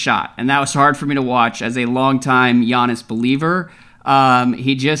want to take a shot, and that was hard for me to watch as a longtime Giannis believer.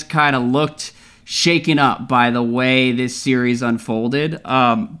 He just kind of looked shaken up by the way this series unfolded.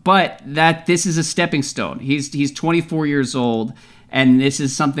 But this is a stepping stone. He's 24 years old, and this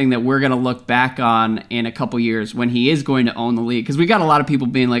is something that we're going to look back on in a couple years when he is going to own the league. Because we got a lot of people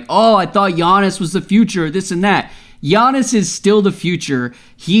being like, oh, I thought Giannis was the future, this and that. Giannis is still the future.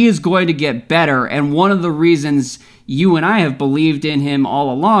 He is going to get better, and one of the reasons you and I have believed in him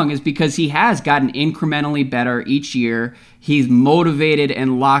all along is because he has gotten incrementally better each year. He's motivated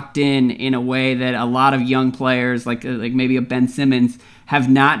and locked in a way that a lot of young players, like maybe a Ben Simmons, have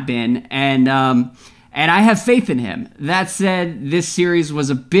not been. And I have faith in him. That said, this series was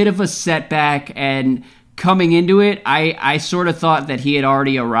a bit of a setback, and coming into it, I sort of thought that he had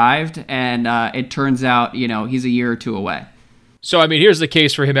already arrived, and it turns out, he's a year or two away. So, here's the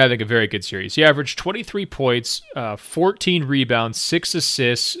case for him having a very good series. He averaged 23 points, 14 rebounds, 6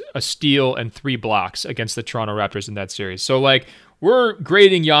 assists, a steal, and 3 blocks against the Toronto Raptors in that series. So, we're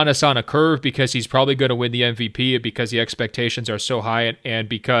grading Giannis on a curve because he's probably going to win the MVP, because the expectations are so high, and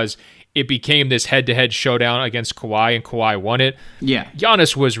because it became this head-to-head showdown against Kawhi, and Kawhi won it. Yeah.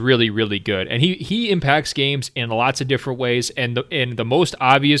 Giannis was really, really good. And he impacts games in lots of different ways. And in the most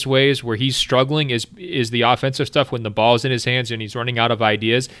obvious ways where he's struggling is the offensive stuff when the ball's in his hands and he's running out of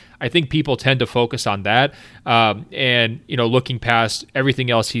ideas. I think people tend to focus on that. Looking past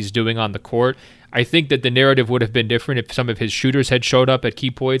everything else he's doing on the court. I think that the narrative would have been different if some of his shooters had showed up at key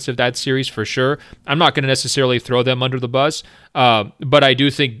points of that series, for sure. I'm not going to necessarily throw them under the bus, but I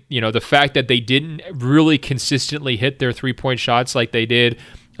do think, the fact that they didn't really consistently hit their three-point shots like they did,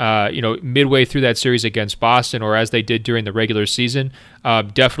 midway through that series against Boston, or as they did during the regular season,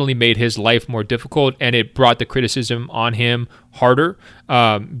 definitely made his life more difficult, and it brought the criticism on him harder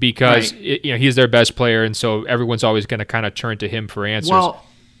because right. He's their best player, and so everyone's always going to kind of turn to him for answers. Well,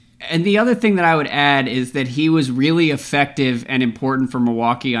 and the other thing that I would add is that he was really effective and important for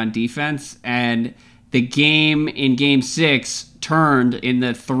Milwaukee on defense. And the game in Game 6 turned in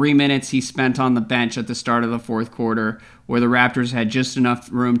the 3 minutes he spent on the bench at the start of the fourth quarter, where the Raptors had just enough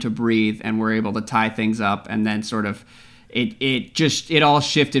room to breathe and were able to tie things up. And then sort of it all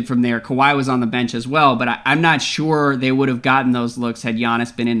shifted from there. Kawhi was on the bench as well, but I'm not sure they would have gotten those looks had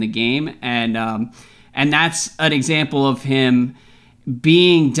Giannis been in the game. And that's an example of him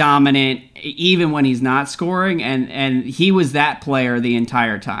being dominant even when he's not scoring, and he was that player the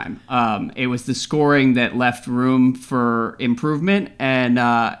entire time. It was the scoring that left room for improvement, and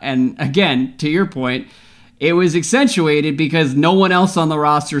again, to your point, it was accentuated because no one else on the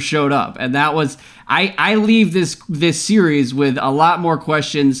roster showed up. And that was, I leave this series with a lot more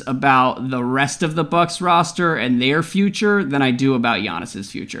questions about the rest of the Bucks roster and their future than I do about Giannis's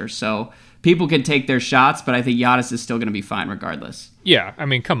future. So people can take their shots, but I think Giannis is still going to be fine regardless. Yeah, I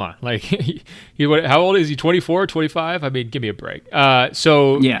mean, come on. Like, how old is he? 24, 25? I mean, give me a break.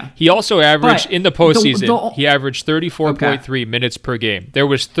 He also averaged, in the postseason, he averaged 34.3 minutes per game. There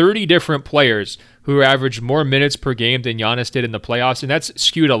was 30 different players who averaged more minutes per game than Giannis did in the playoffs, and that's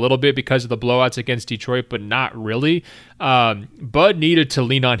skewed a little bit because of the blowouts against Detroit, but not really. Bud needed to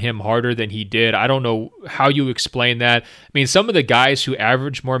lean on him harder than he did. I don't know how you explain that. I mean, some of the guys who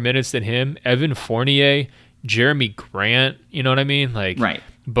averaged more minutes than him, Evan Fournier, Jeremy Grant, you know what I mean? Like, right.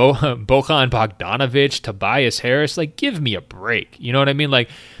 Bojan Bogdanovic, Tobias Harris, like, give me a break. You know what I mean? Like,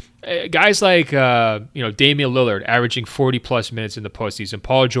 guys like, Damian Lillard averaging 40-plus minutes in the postseason.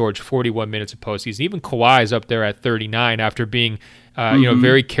 Paul George, 41 minutes in postseason. Even Kawhi is up there at 39 after being,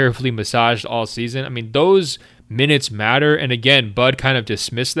 very carefully massaged all season. I mean, those minutes matter. And again, Bud kind of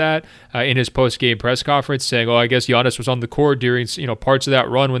dismissed that in his post-game press conference, saying, I guess Giannis was on the court during parts of that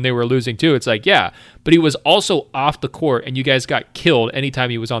run when they were losing too. It's like, yeah, but he was also off the court, and you guys got killed anytime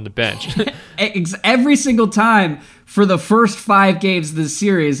he was on the bench. Every single time for the first 5 games of the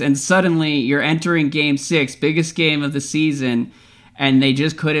series, and suddenly you're entering Game 6, biggest game of the season, and they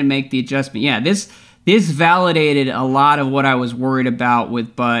just couldn't make the adjustment. Yeah, this validated a lot of what I was worried about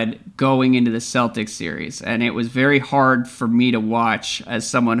with Bud going into the Celtics series, and it was very hard for me to watch as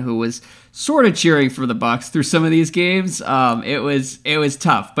someone who was sort of cheering for the Bucks through some of these games. It was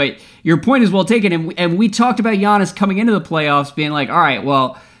tough, but your point is well taken, and we talked about Giannis coming into the playoffs being like, all right,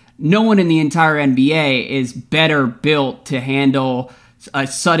 well, no one in the entire NBA is better built to handle a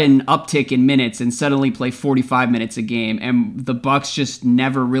sudden uptick in minutes and suddenly play 45 minutes a game, and the Bucks just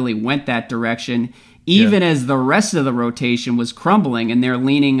never really went that direction. Even as the rest of the rotation was crumbling, and they're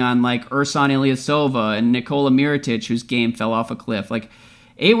leaning on like Ersan Ilyasova and Nikola Mirotic, whose game fell off a cliff. Like,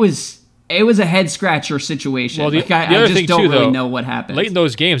 it was a head scratcher situation. Well, I just don't really know what happened late in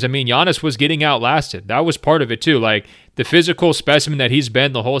those games. I mean, Giannis was getting outlasted. That was part of it too. Like, the physical specimen that he's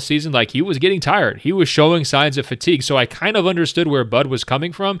been the whole season, like, he was getting tired. He was showing signs of fatigue. So I kind of understood where Bud was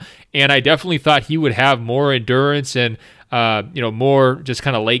coming from, and I definitely thought he would have more endurance and more just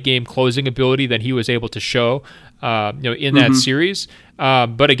kind of late game closing ability than he was able to show, in that series.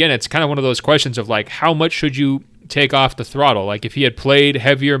 But again, it's kind of one of those questions of like, how much should you take off the throttle? Like, if he had played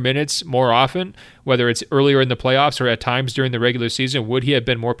heavier minutes more often, whether it's earlier in the playoffs or at times during the regular season, would he have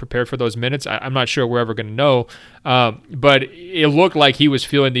been more prepared for those minutes? I'm not sure we're ever going to know. But it looked like he was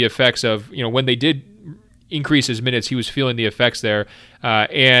feeling the effects of, when they did increase his minutes, he was feeling the effects there.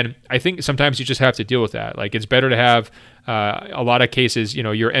 And I think sometimes you just have to deal with that. Like, it's better to have a lot of cases,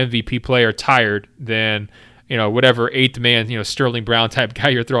 your MVP player tired than, whatever eighth man, Sterling Brown type guy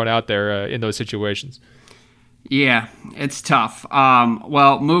you're throwing out there in those situations. Yeah, it's tough.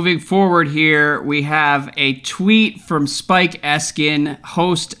 Well, moving forward here, we have a tweet from Spike Eskin,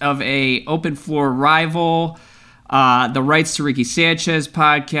 host of a Open Floor Rival, the Rights to Ricky Sanchez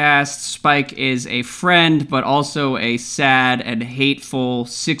podcast. Spike is a friend, but also a sad and hateful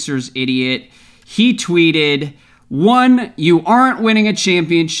Sixers idiot. He tweeted, 1, you aren't winning a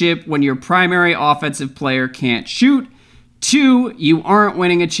championship when your primary offensive player can't shoot. 2, you aren't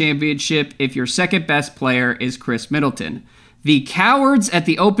winning a championship if your second best player is Khris Middleton. The cowards at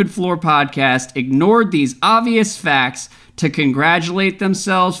the Open Floor podcast ignored these obvious facts to congratulate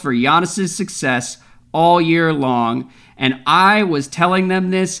themselves for Giannis's success all year long, and I was telling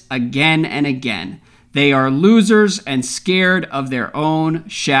them this again and again. They are losers and scared of their own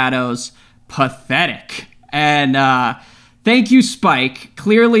shadows. Pathetic. And thank you, Spike.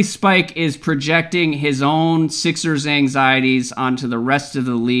 Clearly, Spike is projecting his own Sixers anxieties onto the rest of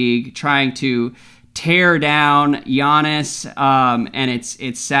the league, trying to tear down Giannis, and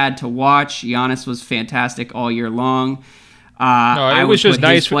it's sad to watch. Giannis was fantastic all year long. It was just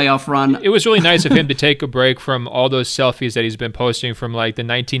nice playoff run. It was really nice of him to take a break from all those selfies that he's been posting from like the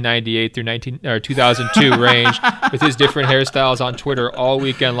 1998 through 2002 range with his different hairstyles on Twitter all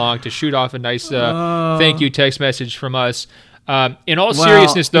weekend long to shoot off a nice thank you text message from us. In all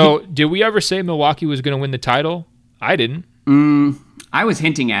seriousness, though, did we ever say Milwaukee was going to win the title? I didn't. I was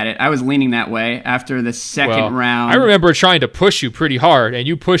hinting at it. I was leaning that way after the second round. I remember trying to push you pretty hard, and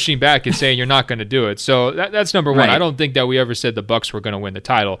you pushing back and saying you're not going to do it. So that's number one. Right. I don't think that we ever said the Bucks were going to win the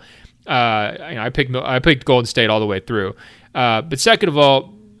title. I picked Golden State all the way through. But second of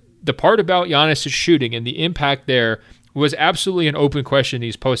all, the part about Giannis' shooting and the impact there was absolutely an open question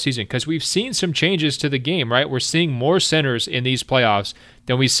these postseason, because we've seen some changes to the game, right? We're seeing more centers in these playoffs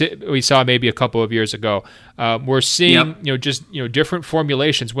than we saw maybe a couple of years ago. We're seeing different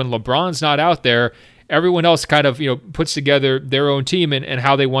formulations. When LeBron's not out there, everyone else kind of puts together their own team and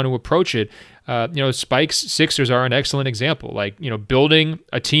how they want to approach it. Spike's Sixers are an excellent example. Like, building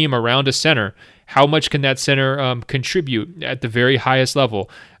a team around a center. How much can that center contribute at the very highest level?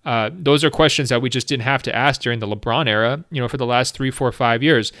 Those are questions that we just didn't have to ask during the LeBron era, for the last 3, 4, 5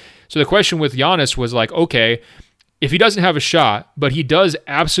 years. So the question with Giannis was like, okay, if he doesn't have a shot, but he does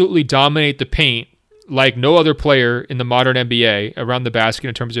absolutely dominate the paint like no other player in the modern NBA around the basket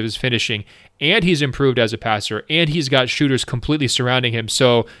in terms of his finishing, and he's improved as a passer, and he's got shooters completely surrounding him,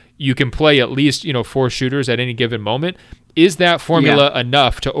 so you can play at least 4 shooters at any given moment. Is that formula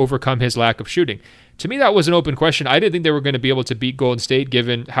enough to overcome his lack of shooting? To me, that was an open question. I didn't think they were going to be able to beat Golden State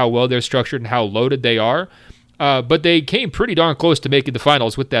given how well they're structured and how loaded they are. But they came pretty darn close to making the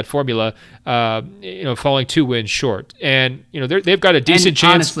finals with that formula, falling 2 wins short. And they've got a decent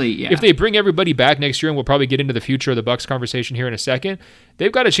chance. Honestly, if they bring everybody back next year, and we'll probably get into the future of the Bucks conversation here in a second,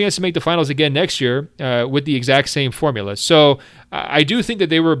 they've got a chance to make the finals again next year with the exact same formula. So I do think that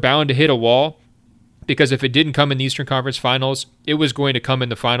they were bound to hit a wall, because if it didn't come in the Eastern Conference Finals, it was going to come in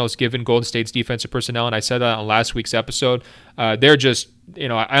the finals given Golden State's defensive personnel. And I said that on last week's episode. They're just,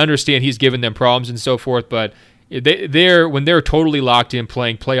 I understand he's given them problems and so forth, but when they're totally locked in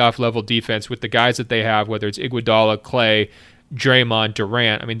playing playoff level defense with the guys that they have, whether it's Iguodala, Clay, Draymond,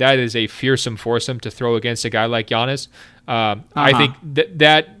 Durant, I mean, that is a fearsome foursome to throw against a guy like Giannis. I think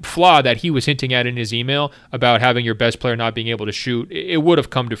that flaw that he was hinting at in his email about having your best player not being able to shoot, it would have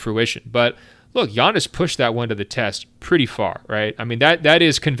come to fruition. But look, Giannis pushed that one to the test pretty far, right? I mean, that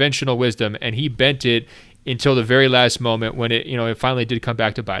is conventional wisdom, and he bent it until the very last moment when it finally did come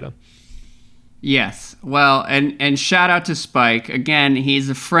back to bite him. Yes. Well, and shout out to Spike. Again, he's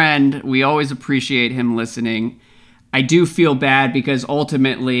a friend. We always appreciate him listening. I do feel bad because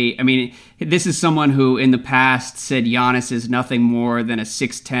ultimately, I mean, this is someone who in the past said Giannis is nothing more than a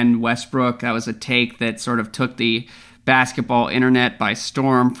 6'10 Westbrook. That was a take that sort of took the basketball internet by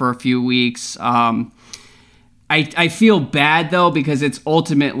storm for a few weeks. I feel bad, though, because it's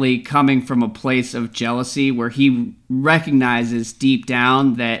ultimately coming from a place of jealousy where he recognizes deep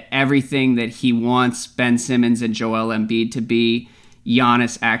down that everything that he wants Ben Simmons and Joel Embiid to be,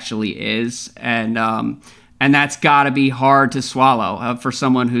 Giannis actually is. And that's got to be hard to swallow for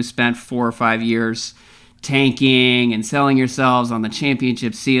someone who spent 4 or 5 years tanking and selling yourselves on the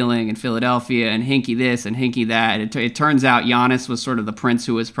championship ceiling in Philadelphia and hinky this and hinky that. It turns out Giannis was sort of the prince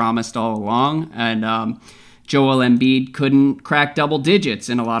who was promised all along. And Joel Embiid couldn't crack double digits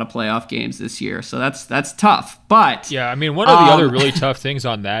in a lot of playoff games this year. So that's tough. But yeah, I mean, one of the other really tough things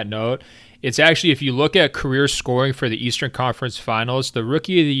on that note, it's actually, if you look at career scoring for the Eastern Conference Finals, the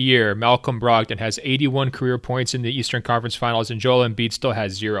Rookie of the Year, Malcolm Brogdon, has 81 career points in the Eastern Conference Finals, and Joel Embiid still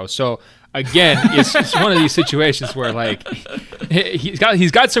has 0. So again, it's one of these situations where like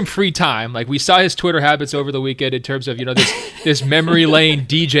he's got some free time. Like we saw his Twitter habits over the weekend in terms of this memory lane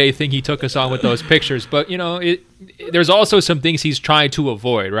DJ thing he took us on with those pictures. But there's also some things he's trying to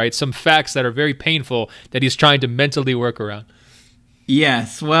avoid, right? Some facts that are very painful that he's trying to mentally work around.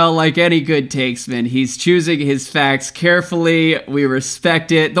 Yes, well, like any good takesman, he's choosing his facts carefully. We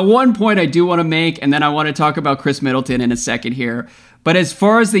respect it. The one point I do want to make, and then I want to talk about Khris Middleton in a second here, but as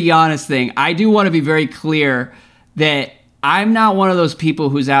far as the Giannis thing, I do want to be very clear that I'm not one of those people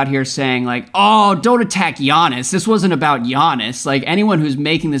who's out here saying like, oh, don't attack Giannis. This wasn't about Giannis. Like anyone who's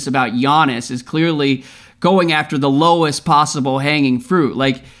making this about Giannis is clearly going after the lowest possible hanging fruit.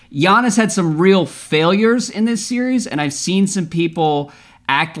 Like Giannis had some real failures in this series, and I've seen some people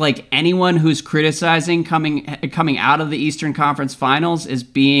act like anyone who's criticizing coming out of the Eastern Conference Finals is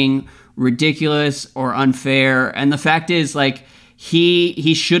being ridiculous or unfair. And the fact is, like,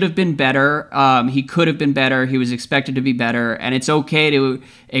 he should have been better. He could have been better. He was expected to be better, and it's okay to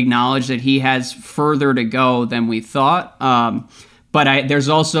acknowledge that he has further to go than we thought. But there's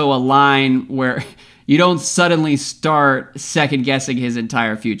also a line where you don't suddenly start second-guessing his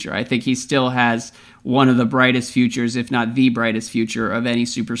entire future. I think he still has one of the brightest futures, if not the brightest future, of any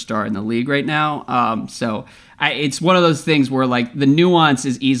superstar in the league right now. It's one of those things where, like, the nuance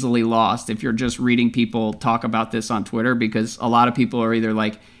is easily lost if you're just reading people talk about this on Twitter, because a lot of people are either,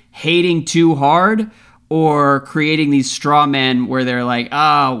 like, hating too hard or creating these straw men where they're like,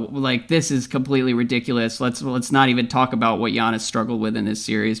 oh, like, this is completely ridiculous. Let's not even talk about what Giannis struggled with in this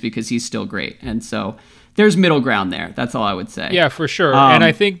series because he's still great. And so there's middle ground there. That's all I would say. Yeah, for sure. And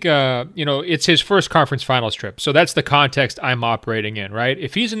I think, it's his first conference finals trip. So that's the context I'm operating in, right?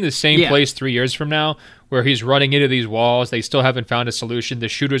 If he's in the same place 3 years from now where he's running into these walls, they still haven't found a solution. The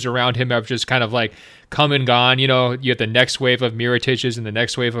shooters around him have just kind of like come and gone. You have the next wave of Mirotiches and the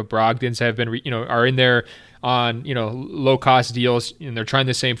next wave of Brogdons have been, are in there on, low cost deals, and they're trying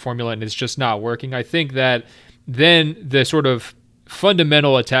the same formula and it's just not working. I think that then the sort of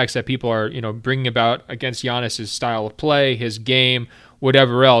fundamental attacks that people are, bringing about against Giannis's style of play, his game,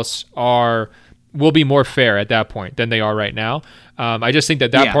 whatever else will be more fair at that point than they are right now. I just think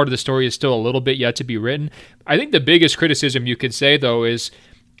that part of the story is still a little bit yet to be written. I think the biggest criticism you could say, though, is,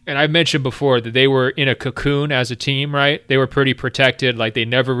 and I've mentioned before that they were in a cocoon as a team, right? They were pretty protected. Like, they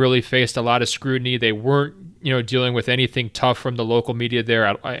never really faced a lot of scrutiny. They weren't, dealing with anything tough from the local media there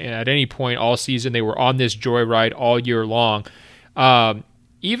at any point all season. They were on this joyride all year long.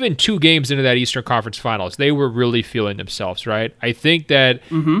 Even 2 games into that Eastern Conference Finals, they were really feeling themselves, right? I think that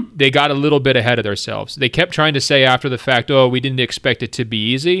they got a little bit ahead of themselves. They kept trying to say after the fact, we didn't expect it to be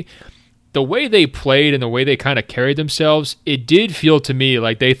easy. The way they played and the way they kind of carried themselves, it did feel to me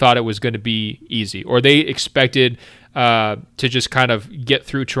like they thought it was going to be easy, or they expected to just kind of get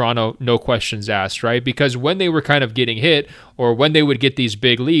through Toronto, no questions asked, right? Because when they were kind of getting hit, or when they would get these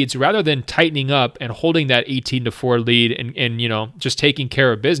big leads, rather than tightening up and holding that 18-4 lead and just taking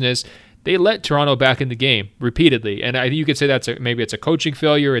care of business, they let Toronto back in the game repeatedly. And I think you could say maybe it's a coaching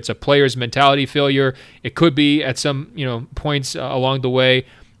failure, it's a player's mentality failure. It could be at some points along the way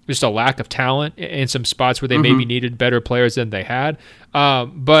just a lack of talent in some spots where they maybe needed better players than they had.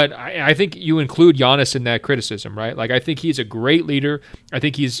 But I think you include Giannis in that criticism, right? Like, I think he's a great leader. I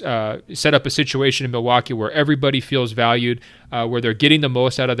think he's set up a situation in Milwaukee where everybody feels valued, where they're getting the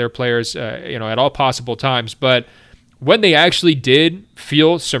most out of their players, at all possible times. But when they actually did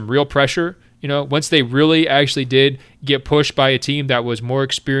feel some real pressure, once they really actually did get pushed by a team that was more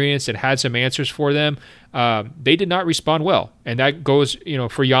experienced and had some answers for them, they did not respond well. And that goes,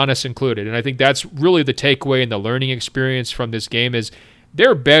 for Giannis included. And I think that's really the takeaway and the learning experience from this game is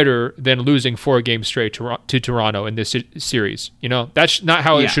they're better than losing 4 games straight to Toronto in this series. That's not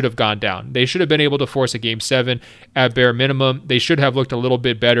how it should have gone down. They should have been able to force a Game 7 at bare minimum. They should have looked a little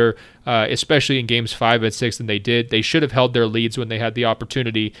bit better, especially in Games 5 and 6 than they did. They should have held their leads when they had the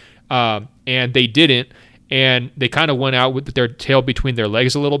opportunity, and they didn't. And they kind of went out with their tail between their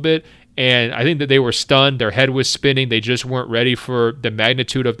legs a little bit. And I think that they were stunned. Their head was spinning. They just weren't ready for the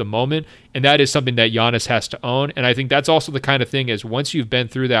magnitude of the moment. And that is something that Giannis has to own. And I think that's also the kind of thing is once you've been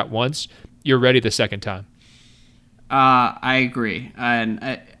through that once, you're ready the second time. I agree.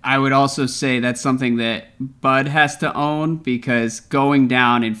 And I would also say that's something that Bud has to own, because going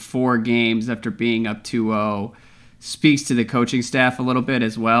down in 4 games after being up 2-0 speaks to the coaching staff a little bit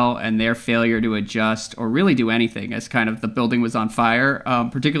as well, and their failure to adjust or really do anything as kind of the building was on fire,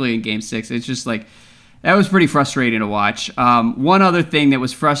 particularly in Game 6. It's just like, that was pretty frustrating to watch. One other thing that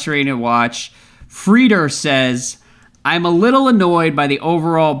was frustrating to watch, Frieder says, I'm a little annoyed by the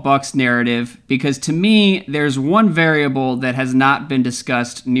overall Bucks narrative because to me, there's one variable that has not been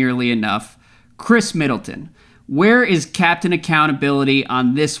discussed nearly enough, Khris Middleton. Where is captain accountability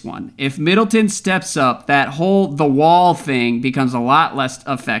on this one? If Middleton steps up, that whole the wall thing becomes a lot less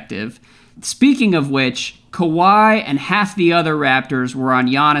effective. Speaking of which, Kawhi and half the other Raptors were on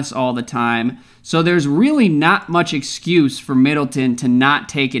Giannis all the time, so there's really not much excuse for Middleton to not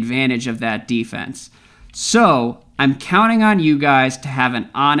take advantage of that defense. So, I'm counting on you guys to have an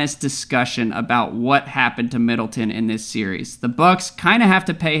honest discussion about what happened to Middleton in this series. The Bucks kind of have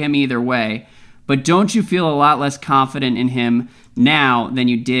to pay him either way, but don't you feel a lot less confident in him now than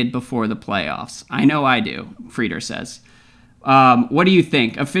you did before the playoffs? I know I do, Frieder says. What do you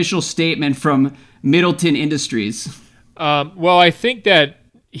think? Official statement from Middleton Industries. Well, I think that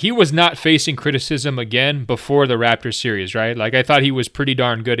he was not facing criticism again before the Raptors series, right? Like, I thought he was pretty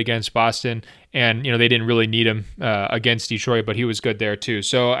darn good against Boston, and, they didn't really need him against Detroit, but he was good there too.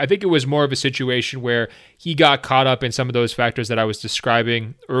 So I think it was more of a situation where he got caught up in some of those factors that I was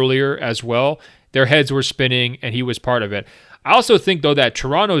describing earlier as well. Their heads were spinning, and he was part of it. I also think, though, that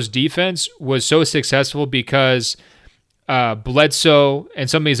Toronto's defense was so successful because Bledsoe and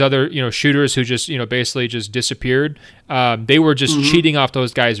some of these other, shooters who just, basically just disappeared. They were just cheating off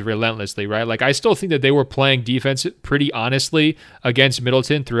those guys relentlessly, right? Like, I still think that they were playing defense pretty honestly against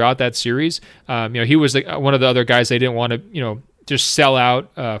Middleton throughout that series. He was one of the other guys they didn't want to, just sell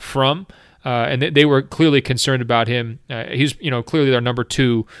out from. And they were clearly concerned about him. He's, clearly their number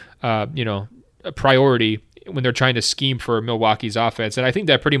 2, priority when they're trying to scheme for Milwaukee's offense. And I think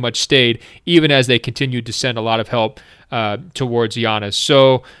that pretty much stayed even as they continued to send a lot of help towards Giannis.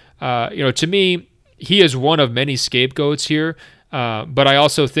 So, to me, he is one of many scapegoats here. But I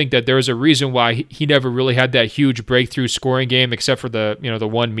also think that there's a reason why he never really had that huge breakthrough scoring game, except for the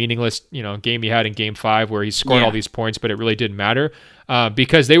one meaningless game he had in Game 5 where he scored all these points, but it really didn't matter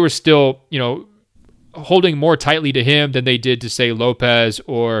because they were still holding more tightly to him than they did to say Lopez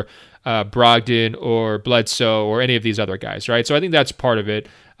or Brogdon or Bledsoe or any of these other guys, right? So I think that's part of it.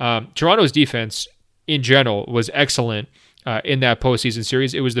 Toronto's defense in general was excellent in that postseason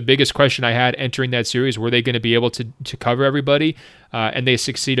series. It was the biggest question I had entering that series. Were they going to be able to cover everybody? And they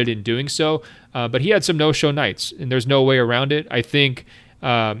succeeded in doing so. But he had some no-show nights, and there's no way around it. I think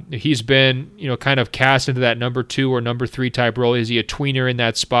he's been, kind of cast into that number 2 or number 3 type role. Is he a tweener in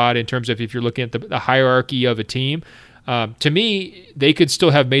that spot in terms of if you're looking at the hierarchy of a team? To me, they could still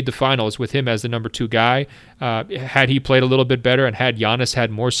have made the finals with him as the number 2 guy had he played a little bit better and had Giannis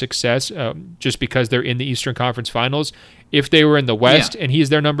had more success just because they're in the Eastern Conference Finals. If they were in the West and he's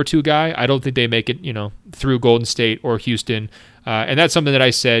their number 2 guy, I don't think they make it, through Golden State or Houston. And that's something that I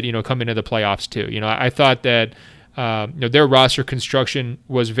said, coming into the playoffs too. I thought that their roster construction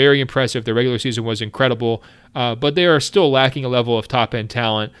was very impressive. The regular season was incredible, but they are still lacking a level of top-end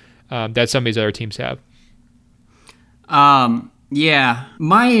talent that some of these other teams have.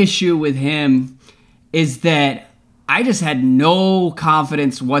 My issue with him is that I just had no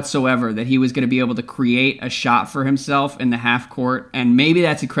confidence whatsoever that he was going to be able to create a shot for himself in the half court. And maybe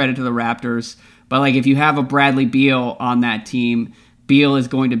that's a credit to the Raptors. But if you have a Bradley Beal on that team, Beal is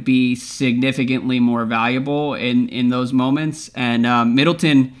going to be significantly more valuable in those moments. And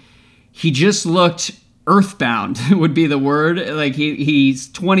Middleton, he just looked earthbound would be the word. He's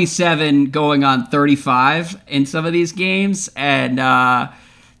 27 going on 35 in some of these games. And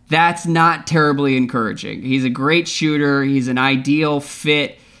that's not terribly encouraging. He's a great shooter. He's an ideal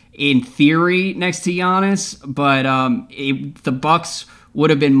fit in theory next to Giannis, but the Bucks would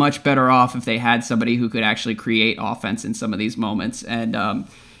have been much better off if they had somebody who could actually create offense in some of these moments. And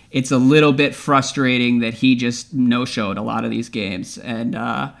it's a little bit frustrating that he just no-showed a lot of these games. And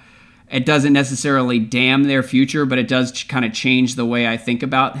it doesn't necessarily damn their future, but it does kind of change the way I think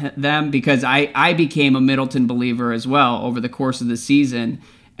about them, because I became a Middleton believer as well over the course of the season.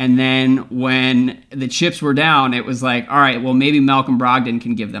 And then when the chips were down, it was like, all right, well, maybe Malcolm Brogdon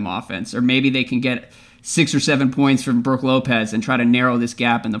can give them offense, or maybe they can get 6 or 7 points from Brook Lopez and try to narrow this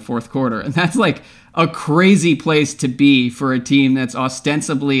gap in the fourth quarter. And that's a crazy place to be for a team that's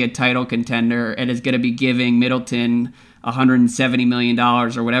ostensibly a title contender and is going to be giving Middleton $170 million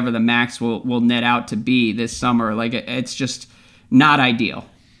or whatever the max will net out to be this summer. It's just not ideal.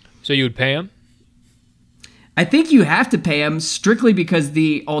 So you would pay him? I think you have to pay him strictly because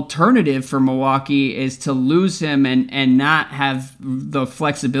the alternative for Milwaukee is to lose him and not have the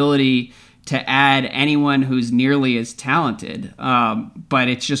flexibility to add anyone who's nearly as talented. But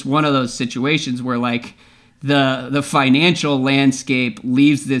it's just one of those situations where the financial landscape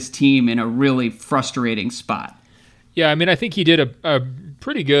leaves this team in a really frustrating spot. Yeah, I think he did a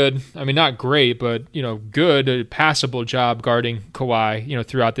pretty good, not great, but, good, a passable job guarding Kawhi,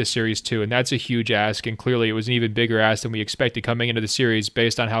 throughout this series too. And that's a huge ask. And clearly it was an even bigger ask than we expected coming into the series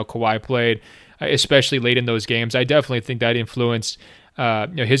based on how Kawhi played, especially late in those games. I definitely think that influenced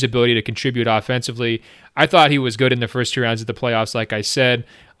his ability to contribute offensively. I thought he was good in the first 2 rounds of the playoffs, like I said.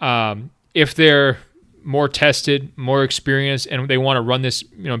 If they're more tested, more experienced, and they want to run this,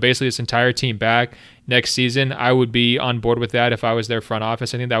 basically this entire team back next season, I would be on board with that if I was their front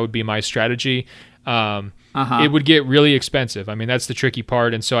office. I think that would be my strategy. It would get really expensive. That's the tricky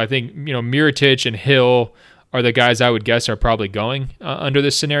part. And so I think, Mirotic and Hill are the guys I would guess are probably going under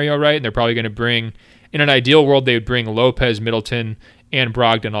this scenario, right? And they're probably going to bring, in an ideal world, they would bring Lopez, Middleton, and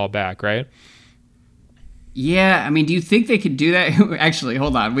Brogdon all back, right? Yeah, do you think they could do that? Actually,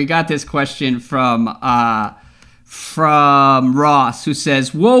 hold on. We got this question from Ross, who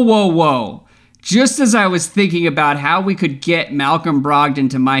says, whoa. Just as I was thinking about how we could get Malcolm Brogdon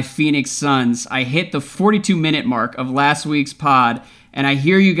to my Phoenix Suns, I hit the 42-minute mark of last week's pod, and I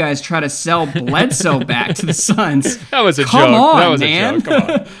hear you guys try to sell Bledsoe back to the Suns. That was a joke. That was man. A joke. Come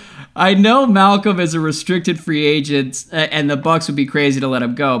on. I know Malcolm is a restricted free agent, and the Bucks would be crazy to let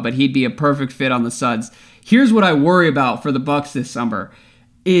him go, but he'd be a perfect fit on the Suns. Here's what I worry about for the Bucks this summer.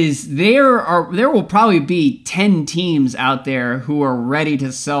 Is there will probably be 10 teams out there who are ready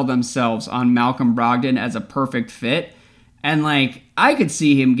to sell themselves on Malcolm Brogdon as a perfect fit. And I could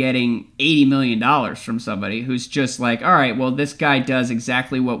see him getting $80 million from somebody who's just all right, well, this guy does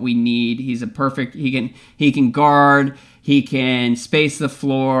exactly what we need. He's a perfect, he can guard, he can space the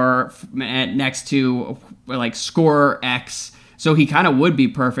floor next to scorer X. So he kind of would be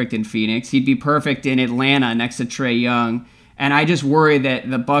perfect in Phoenix. He'd be perfect in Atlanta next to Trae Young. And I just worry that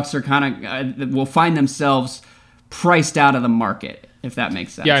the Bucks are kind of will find themselves priced out of the market, if that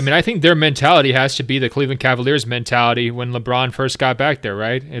makes sense. Yeah, I mean, I think their mentality has to be the Cleveland Cavaliers mentality when LeBron first got back there,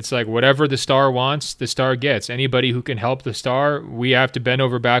 right? It's like whatever the star wants, the star gets. Anybody who can help the star, we have to bend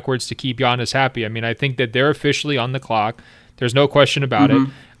over backwards to keep Giannis happy. I mean, I think that they're officially on the clock. There's no question about it.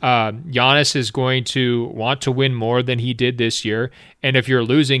 Giannis is going to want to win more than he did this year. And if you're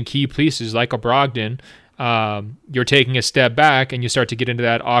losing key pieces like a Brogdon, you're taking a step back and you start to get into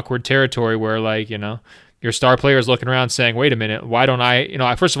that awkward territory where, like, your star player is looking around saying, wait a minute, why don't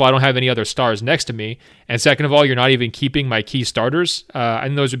I, first of all, I don't have any other stars next to me. And second of all, you're not even keeping my key starters. I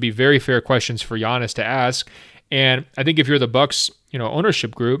think those would be very fair questions for Giannis to ask. And I think if you're the Bucks,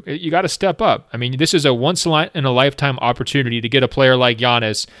 ownership group, you got to step up. I mean, this is a once in a lifetime opportunity to get a player like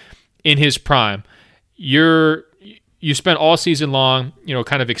Giannis in his prime. You spent all season long,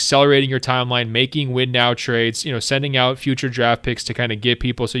 kind of accelerating your timeline, making win now trades, sending out future draft picks to kind of get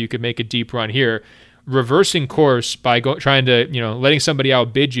people so you could make a deep run here. Reversing course by trying to, letting somebody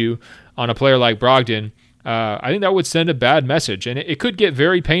outbid you on a player like Brogdon, I think that would send a bad message, and it could get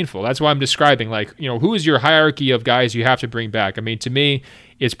very painful. That's why I'm describing, who is your hierarchy of guys you have to bring back? I mean, to me,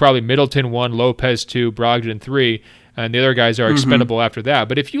 it's probably Middleton 1, Lopez 2, Brogdon 3, and the other guys are expendable after that.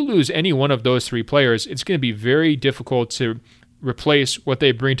 But if you lose any one of those three players, it's going to be very difficult to replace what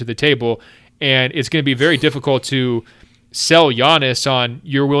they bring to the table, and it's going to be very difficult to sell Giannis on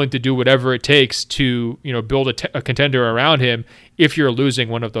you're willing to do whatever it takes to build a contender around him if you're losing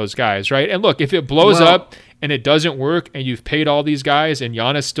one of those guys, right? And look, if it blows up and it doesn't work and you've paid all these guys and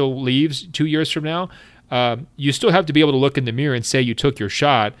Giannis still leaves 2 years from now, you still have to be able to look in the mirror and say you took your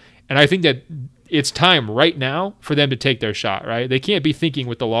shot. And I think that it's time right now for them to take their shot, right? They can't be thinking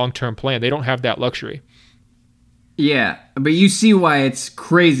with the long-term plan. They don't have that luxury. Yeah, but you see why it's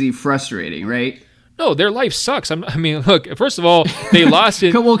crazy frustrating, right? No, their life sucks. I mean, look, first of all, they lost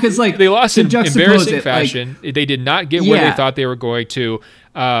in they lost in embarrassing fashion. They did not get where they thought they were going to.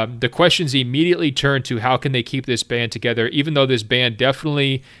 The questions immediately turned to how can they keep this band together, even though this band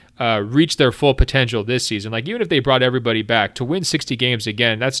definitely reached their full potential this season. Like, even if they brought everybody back, to win 60 games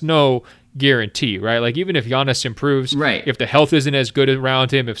again, that's no guarantee, right? Like, even if Giannis improves, if the health isn't as good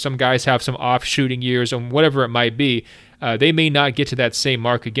around him, if some guys have some off shooting years and whatever it might be, they may not get to that same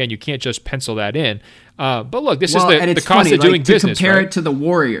mark again. You can't just pencil that in. But look, this is the cost of doing business. To compare it to the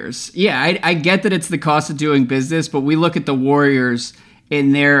Warriors. Yeah, I get that it's the cost of doing business, but we look at the Warriors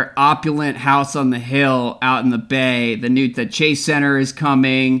in their opulent house on the hill out in the Bay. The Chase Center is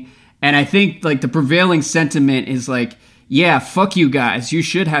coming. And I think the prevailing sentiment is yeah, fuck you guys. You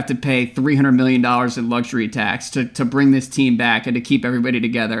should have to pay $300 million in luxury tax to bring this team back and to keep everybody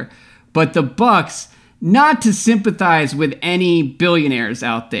together. But the Bucks, not to sympathize with any billionaires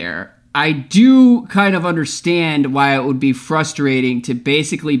out there, I do kind of understand why it would be frustrating to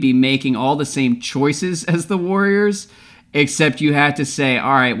basically be making all the same choices as the Warriors, except you have to say,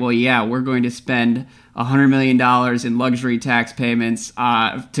 all right, well, yeah, we're going to spend $100 million in luxury tax payments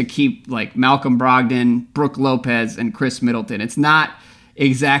to keep Malcolm Brogdon, Brook Lopez, and Khris Middleton. It's not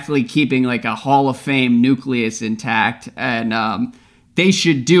exactly keeping a Hall of Fame nucleus intact, and they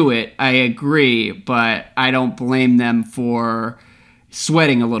should do it, I agree, but I don't blame them for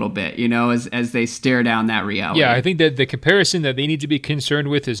sweating a little bit, as they stare down that reality. Yeah, I think that the comparison that they need to be concerned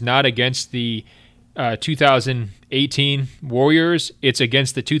with is not against the 2018 Warriors, it's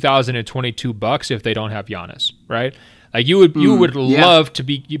against the 2022 Bucks if they don't have Giannis, right? Like you would love to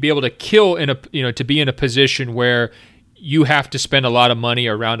be able to kill to be in a position where you have to spend a lot of money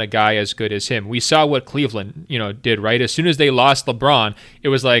around a guy as good as him. We saw what Cleveland, did, right? As soon as they lost LeBron, it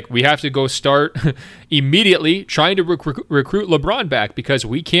was like, we have to go start immediately trying to recruit LeBron back because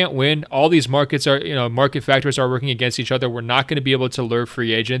we can't win. All these market factors are working against each other. We're not going to be able to lure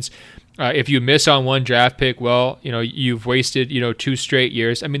free agents. If you miss on one draft pick, well, you've wasted, 2 straight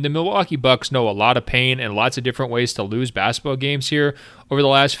years. I mean, the Milwaukee Bucks know a lot of pain and lots of different ways to lose basketball games here over the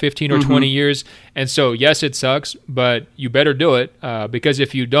last 15 or 20 years. And so, yes, it sucks, but you better do it because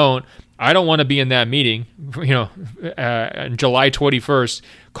if you don't, I don't want to be in that meeting, on July 21st,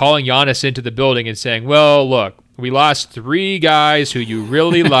 calling Giannis into the building and saying, well, look, we lost 3 guys who you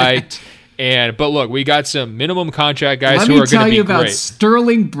really liked. But look, we got some minimum contract guys who are going to be great. Let me tell you about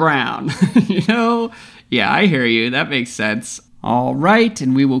Sterling Brown. Yeah, I hear you. That makes sense. All right,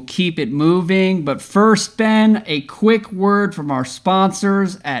 and we will keep it moving. But first, Ben, a quick word from our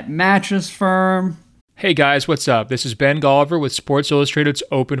sponsors at Mattress Firm. Hey guys, what's up? This is Ben Golliver with Sports Illustrated's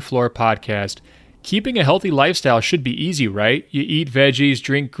Open Floor podcast. Keeping a healthy lifestyle should be easy, right? You eat veggies,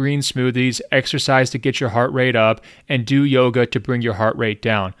 drink green smoothies, exercise to get your heart rate up, and do yoga to bring your heart rate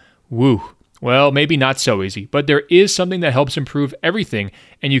down. Woo. Well, maybe not so easy, but there is something that helps improve everything,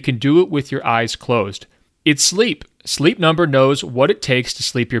 and you can do it with your eyes closed. It's sleep. Sleep Number knows what it takes to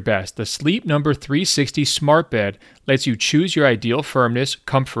sleep your best. The Sleep Number 360 Smart Bed lets you choose your ideal firmness,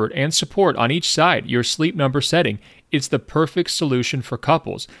 comfort, and support on each side, your Sleep Number setting. It's the perfect solution for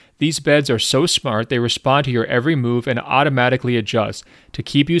couples. These beds are so smart, they respond to your every move and automatically adjust to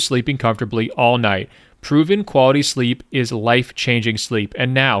keep you sleeping comfortably all night. Proven quality sleep is life-changing sleep.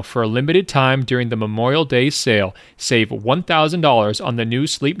 And now, for a limited time during the Memorial Day sale, save $1,000 on the new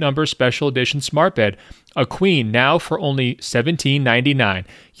Sleep Number Special Edition Smart Bed, a queen now for only $17.99.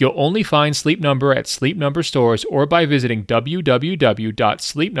 You'll only find Sleep Number at Sleep Number stores or by visiting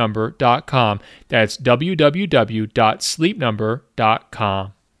www.sleepnumber.com. That's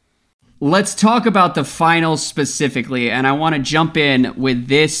www.sleepnumber.com. Let's talk about the finals specifically, and I want to jump in with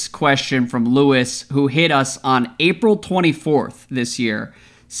this question from Lewis, who hit us on April 24th this year,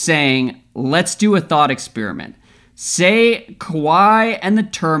 saying, let's do a thought experiment. Say Kawhi and the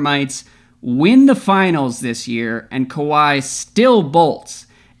Termites win the finals this year, and Kawhi still bolts.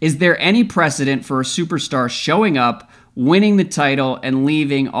 Is there any precedent for a superstar showing up, winning the title, and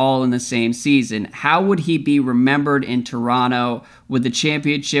leaving all in the same season? How would he be remembered in Toronto? Would the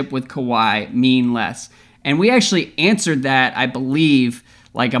championship with Kawhi mean less? And we actually answered that, I believe,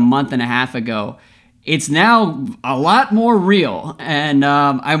 like a month and a half ago. It's now a lot more real, and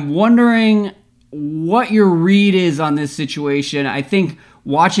I'm wondering what your read is on this situation. I think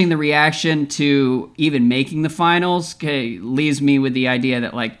watching the reaction to even making the finals leaves me with the idea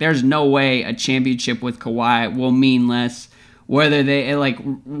that like there's no way a championship with Kawhi will mean less, whether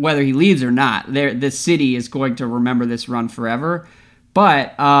he leaves or not. The city is going to remember this run forever.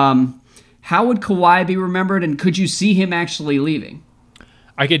 But how would Kawhi be remembered, and could you see him actually leaving?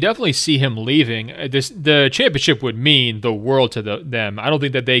 I could definitely see him leaving. The championship would mean the world to them. I don't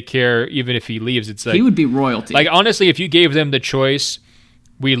think that they care even if he leaves. It's like he would be royalty. Like honestly, if you gave them the choice,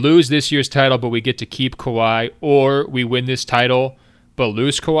 we lose this year's title, but we get to keep Kawhi, or we win this title but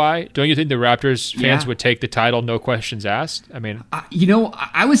lose Kawhi, don't you think the Raptors fans would take the title, no questions asked? I mean,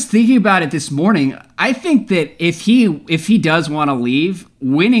 I was thinking about it this morning. I think that if he does want to leave,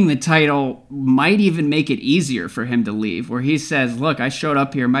 winning the title might even make it easier for him to leave, where he says, look, I showed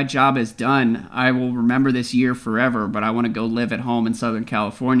up here, my job is done, I will remember this year forever, but I want to go live at home in Southern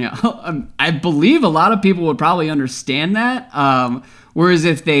California. I believe a lot of people would probably understand that, whereas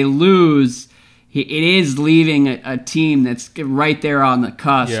if they lose, it is leaving a team that's right there on the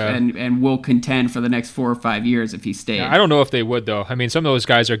cusp and will contend for the next 4 or 5 years if he stays. Yeah, I don't know if they would, though. I mean, some of those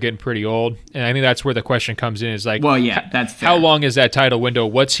guys are getting pretty old, and I think that's where the question comes in is like, well, yeah, that's fair. How long is that title window?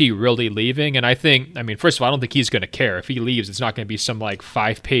 What's he really leaving? And I mean, first of all, I don't think he's going to care. If he leaves, it's not going to be some like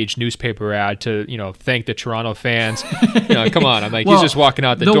 5-page newspaper ad to, thank the Toronto fans. Come on. I'm like, he's just walking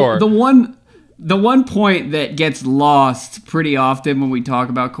out the door. The one point that gets lost pretty often when we talk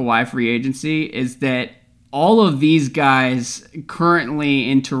about Kawhi free agency is that all of these guys currently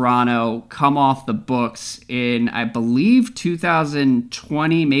in Toronto come off the books in, I believe,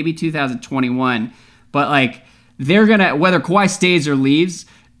 2020, maybe 2021. But like they're gonna, whether Kawhi stays or leaves,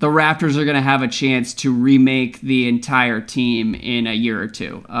 the Raptors are going to have a chance to remake the entire team in a year or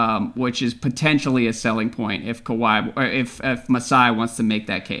two, which is potentially a selling point if Kawhi or if Masai wants to make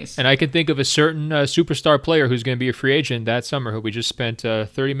that case. And I can think of a certain superstar player who's going to be a free agent that summer who we just spent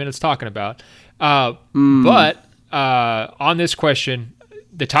 30 minutes talking about. But on this question,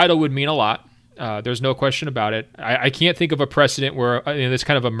 the title would mean a lot. There's no question about it. I can't think of a precedent where this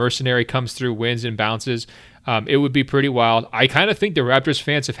kind of a mercenary comes through, wins and bounces. It would be pretty wild. I kind of think the Raptors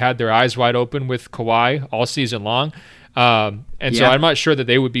fans have had their eyes wide open with Kawhi all season long. So I'm not sure that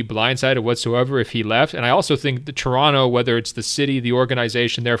they would be blindsided whatsoever if he left. And I also think that Toronto, whether it's the city, the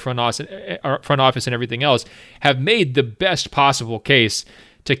organization, their front office and everything else, have made the best possible case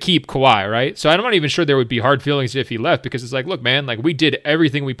to keep Kawhi, right? So I'm not even sure there would be hard feelings if he left, because it's like, look, man, like we did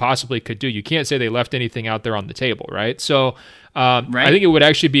everything we possibly could do. You can't say they left anything out there on the table, right? So I think it would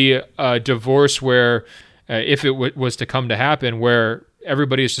actually be a divorce where if it was to come to happen, where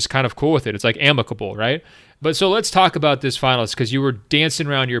everybody is just kind of cool with it. It's like amicable, right? But so let's talk about this finals, because you were dancing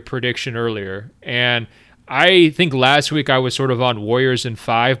around your prediction earlier. And I think last week I was sort of on Warriors in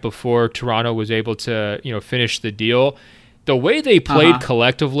 5 before Toronto was able to, finish the deal. The way they played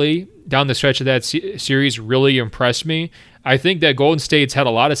collectively down the stretch of that series really impressed me. I think that Golden State's had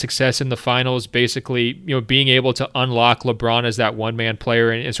a lot of success in the finals, basically, being able to unlock LeBron as that one-man player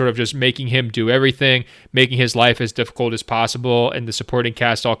and sort of just making him do everything, making his life as difficult as possible, and the supporting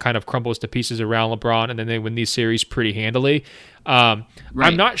cast all kind of crumbles to pieces around LeBron, and then they win these series pretty handily. I'm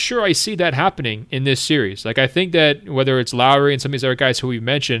not sure I see that happening in this series. Like, I think that whether it's Lowry and some of these other guys who we've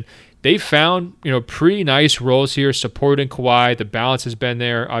mentioned, they found, pretty nice roles here supporting Kawhi. The balance has been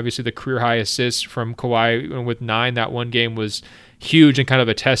there. Obviously, the career high assists from Kawhi with 9 that one game was huge and kind of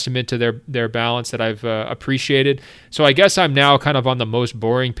a testament to their balance that I've appreciated. So I guess I'm now kind of on the most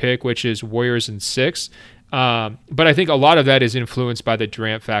boring pick, which is Warriors in 6. But I think a lot of that is influenced by the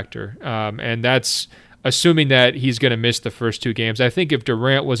Durant factor. And that's assuming that he's going to miss the first 2 games. I think if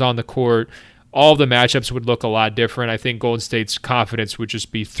Durant was on the court, all the matchups would look a lot different. I think Golden State's confidence would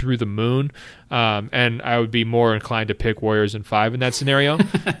just be through the moon, and I would be more inclined to pick Warriors in 5 in that scenario.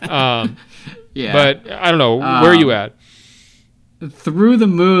 Yeah, but I don't know. Where are you at? Through the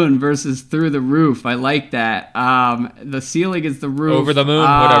moon versus through the roof. I like that. The ceiling is the roof. Over the moon,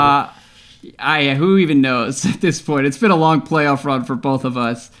 whatever. Who even knows at this point? It's been a long playoff run for both of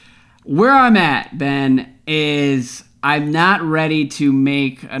us. Where I'm at, Ben, is I'm not ready to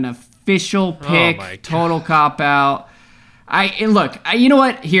make an official pick, total cop out. You know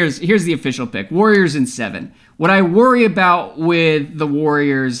what? Here's the official pick. Warriors in 7. What I worry about with the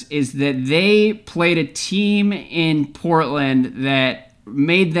Warriors is that they played a team in Portland that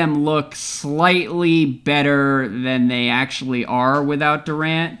made them look slightly better than they actually are without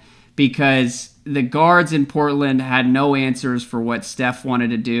Durant, because the guards in Portland had no answers for what Steph wanted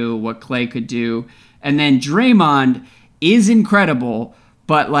to do, what Clay could do. And then Draymond is incredible,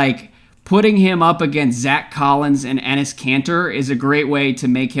 but putting him up against Zach Collins and Enes Kanter is a great way to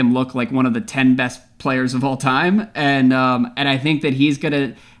make him look like one of the 10 best players of all time. And I think that he's going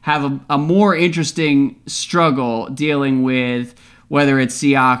to have a more interesting struggle dealing with whether it's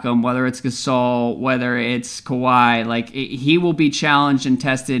Siakam, whether it's Gasol, whether it's Kawhi. He will be challenged and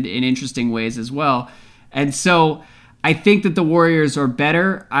tested in interesting ways as well. And so I think that the Warriors are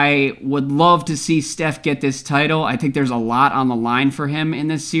better. I would love to see Steph get this title. I think there's a lot on the line for him in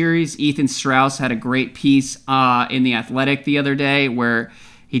this series. Ethan Strauss had a great piece in The Athletic the other day where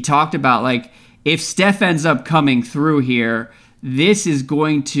he talked about, if Steph ends up coming through here, this is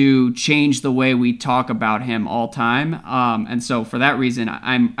going to change the way we talk about him all time. And so for that reason,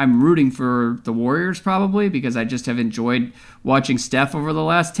 I'm rooting for the Warriors probably, because I just have enjoyed watching Steph over the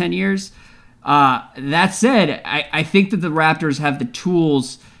last 10 years. That said, I think that the Raptors have the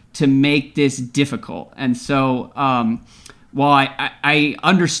tools to make this difficult. And so while I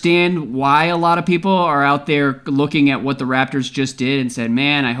understand why a lot of people are out there looking at what the Raptors just did and said,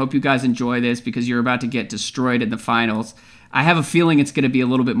 man, I hope you guys enjoy this because you're about to get destroyed in the finals, I have a feeling it's going to be a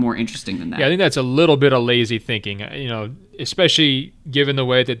little bit more interesting than that. Yeah, I think that's a little bit of lazy thinking, especially given the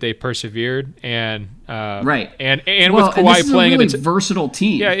way that they persevered and right. And with Kawhi playing a really versatile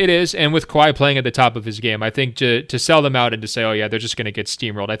team. Yeah, it is. And with Kawhi playing at the top of his game, I think to sell them out and to say, oh yeah, they're just going to get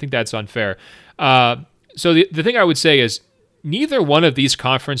steamrolled, I think that's unfair. So the thing I would say is neither one of these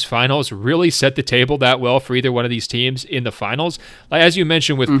conference finals really set the table that well for either one of these teams in the finals. As you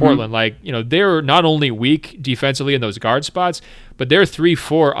mentioned with Portland, they're not only weak defensively in those guard spots, but their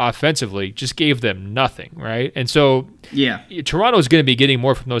 3-4 offensively just gave them nothing, right? And so Toronto's going to be getting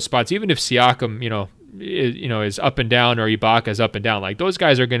more from those spots, even if Siakam, is up and down or Ibaka is up and down. Those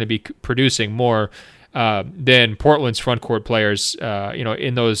guys are going to be producing more than Portland's front court players,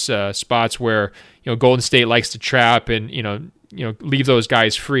 in those spots where Golden State likes to trap and leave those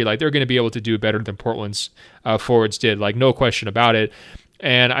guys free. They're going to be able to do better than Portland's forwards did, no question about it.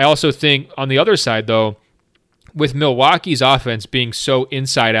 And I also think on the other side, though, with Milwaukee's offense being so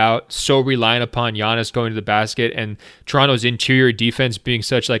inside out, so reliant upon Giannis going to the basket, and Toronto's interior defense being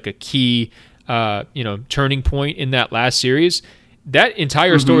such a key, turning point in that last series, that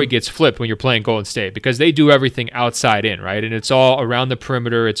entire story gets flipped when you're playing Golden State because they do everything outside in, right? And it's all around the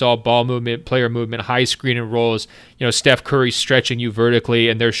perimeter. It's all ball movement, player movement, high screen and rolls. Steph Curry stretching you vertically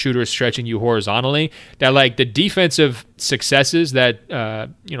and their shooters stretching you horizontally. That the defensive successes that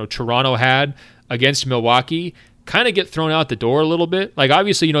Toronto had against Milwaukee kind of get thrown out the door a little bit.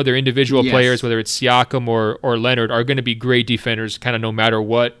 Obviously, their individual players, whether it's Siakam or Leonard, are going to be great defenders kind of no matter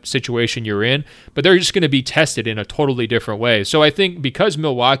what situation you're in, but they're just going to be tested in a totally different way. So I think because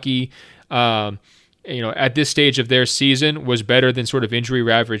Milwaukee, at this stage of their season was better than sort of injury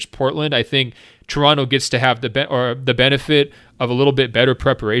ravaged Portland, I think Toronto gets to have the benefit of a little bit better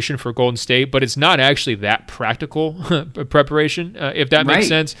preparation for Golden State, but it's not actually that practical preparation, if that makes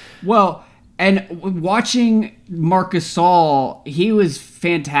sense. Well, and watching Marc Gasol, he was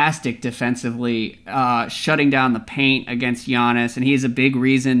fantastic defensively, shutting down the paint against Giannis, and he's a big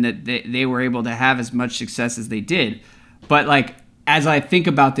reason that they were able to have as much success as they did. But as I think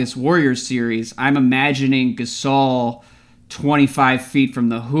about this Warriors series, I'm imagining Gasol 25 feet from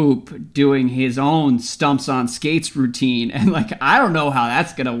the hoop doing his own stumps on skates routine, and I don't know how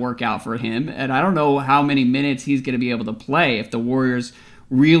that's going to work out for him, and I don't know how many minutes he's going to be able to play if the Warriors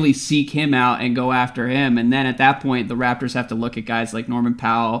really seek him out and go after him. And then at that point, the Raptors have to look at guys like Norman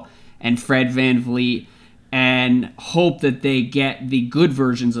Powell and Fred VanVleet and hope that they get the good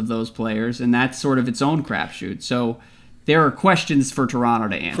versions of those players. And that's sort of its own crapshoot. So there are questions for Toronto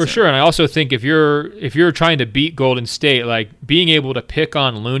to answer. For sure. And I also think if you're trying to beat Golden State, like being able to pick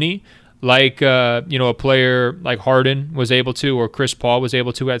on Looney, like a player like Harden was able to, or Chris Paul was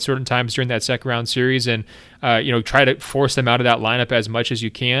able to at certain times during that second round series, and try to force them out of that lineup as much as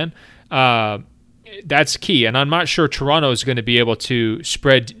you can. That's key. And I'm not sure Toronto is going to be able to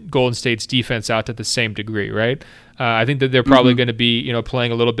spread Golden State's defense out to the same degree, right? I think that they're probably going to be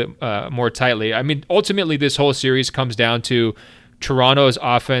playing a little bit more tightly. I mean, ultimately, this whole series comes down to Toronto's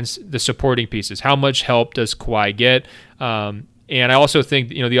offense, the supporting pieces. How much help does Kawhi get? And I also think,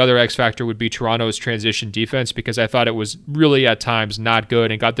 the other X factor would be Toronto's transition defense, because I thought it was really at times not good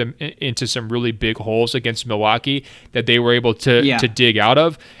and got them into some really big holes against Milwaukee that they were able to dig out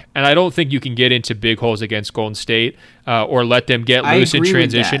of. And I don't think you can get into big holes against Golden State or let them get loose in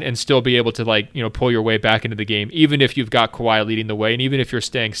transition and still be able to pull your way back into the game, even if you've got Kawhi leading the way and even if you're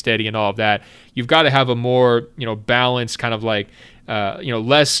staying steady and all of that. You've got to have a more balanced kind of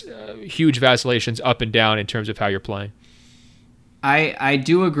less huge vacillations up and down in terms of how you're playing. I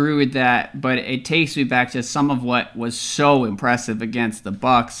do agree with that, but it takes me back to some of what was so impressive against the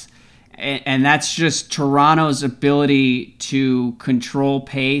Bucks, and that's just Toronto's ability to control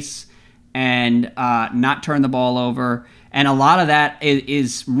pace and not turn the ball over. And a lot of that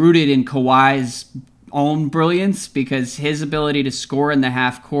is rooted in Kawhi's own brilliance, because his ability to score in the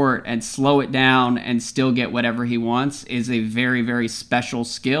half court and slow it down and still get whatever he wants is a very, very special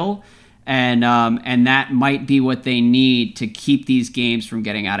skill. And that might be what they need to keep these games from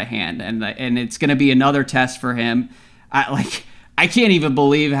getting out of hand. And it's going to be another test for him. I can't even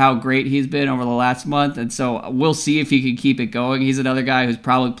believe how great he's been over the last month. And so we'll see if he can keep it going. He's another guy who's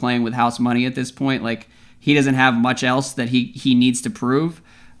probably playing with house money at this point. Like, he doesn't have much else that he needs to prove.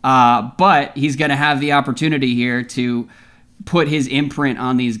 But he's going to have the opportunity here to put his imprint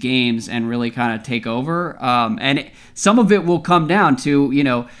on these games and really kind of take over. Some of it will come down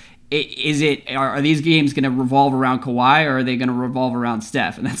to, are these games going to revolve around Kawhi, or are they going to revolve around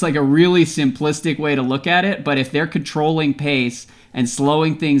Steph? And that's like a really simplistic way to look at it. But if they're controlling pace and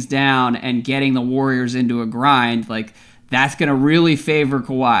slowing things down and getting the Warriors into a grind, that's going to really favor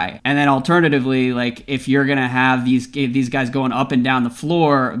Kawhi. And then alternatively, if you're going to have these guys going up and down the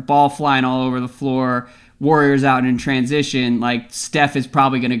floor, ball flying all over the floor, Warriors out in transition, Steph is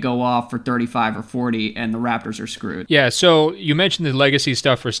probably going to go off for 35 or 40, and the Raptors are screwed. Yeah, so you mentioned the legacy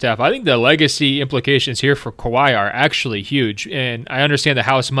stuff for Steph. I think the legacy implications here for Kawhi are actually huge. And I understand the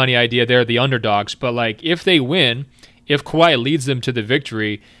house money idea there, the underdogs. But, if they win, if Kawhi leads them to the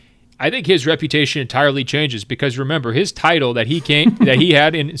victory, I think his reputation entirely changes. Because remember, his title that he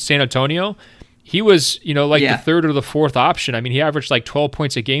had in San Antonio, he was, the third or the fourth option. I mean, he averaged 12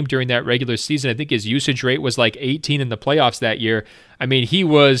 points a game during that regular season. I think his usage rate was 18 in the playoffs that year. I mean, he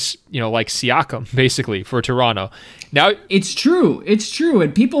was, like Siakam, basically, for Toronto. Now, it's true.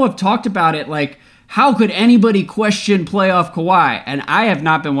 And people have talked about it how could anybody question playoff Kawhi? And I have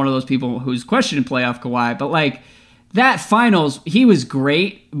not been one of those people who's questioned playoff Kawhi, but that finals, he was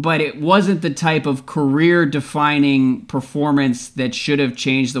great, but it wasn't the type of career-defining performance that should have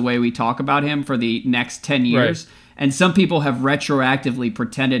changed the way we talk about him for the next 10 years. Right. And some people have retroactively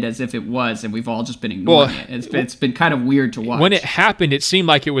pretended as if it was, and we've all just been ignoring it. It's been kind of weird to watch. When it happened, it seemed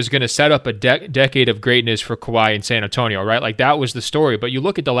like it was going to set up a decade of greatness for Kawhi in San Antonio, right? That was the story. But you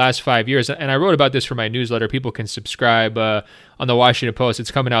look at the last 5 years, and I wrote about this for my newsletter. People can subscribe on the Washington Post.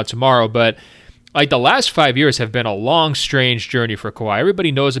 It's coming out tomorrow, but the last 5 years have been a long, strange journey for Kawhi. Everybody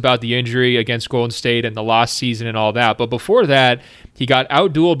knows about the injury against Golden State and the lost season and all that. But before that, he got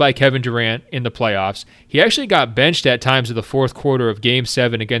outdueled by Kevin Durant in the playoffs. He actually got benched at times in the fourth quarter of Game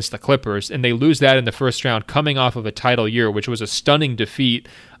 7 against the Clippers, and they lose that in the first round coming off of a title year, which was a stunning defeat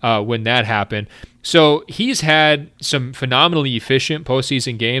when that happened. So he's had some phenomenally efficient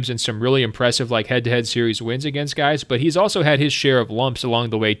postseason games and some really impressive head-to-head series wins against guys, but he's also had his share of lumps along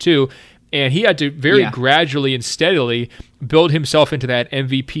the way too. And he had to very gradually and steadily build himself into that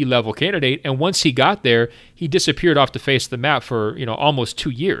MVP level candidate. And once he got there, he disappeared off the face of the map for almost 2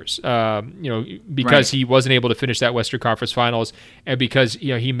 years. Because he wasn't able to finish that Western Conference Finals, and because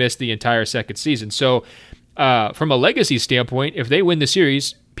he missed the entire second season. So from a legacy standpoint, if they win the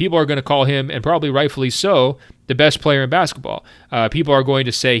series, people are going to call him, and probably rightfully so, the best player in basketball. People are going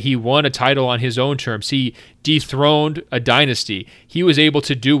to say he won a title on his own terms. He dethroned a dynasty. He was able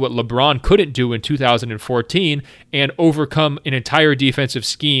to do what LeBron couldn't do in 2014 and overcome an entire defensive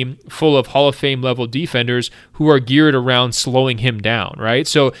scheme full of Hall of Fame level defenders who are geared around slowing him down, right?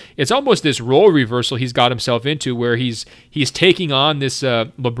 So it's almost this role reversal he's got himself into where he's taking on this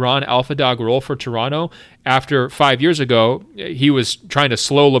LeBron alpha dog role for Toronto after 5 years ago he was trying to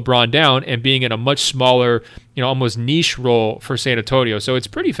slow LeBron down and being in a much smaller, almost niche role for San Antonio. So it's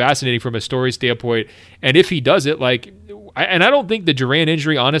pretty fascinating from a story standpoint. And if he does it, I don't think the Durant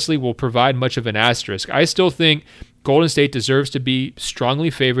injury, honestly, will provide much of an asterisk. I still think Golden State deserves to be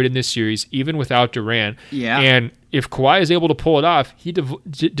strongly favored in this series, even without Durant. Yeah. And if Kawhi is able to pull it off, he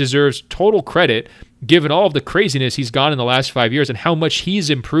deserves total credit, given all of the craziness he's gone in the last 5 years and how much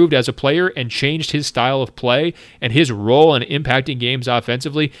he's improved as a player and changed his style of play and his role in impacting games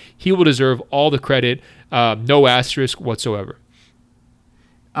offensively. He will deserve all the credit, no asterisk whatsoever.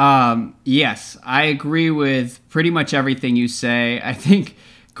 Yes, I agree with pretty much everything you say. I think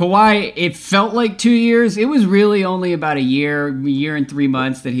Kawhi, it felt like 2 years. It was really only about a year and 3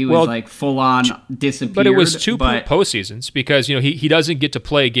 months that he was full on disappeared. But it was two postseasons because he doesn't get to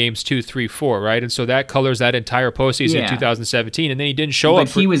play games 2, 3, 4, right? And so that colors that entire postseason in 2017, and then he didn't show up.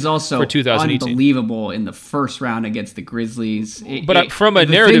 But he was also for 2018. Unbelievable in the first round against the Grizzlies. From a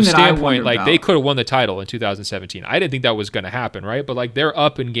narrative standpoint, they could have won the title in 2017. I didn't think that was going to happen, right? But they're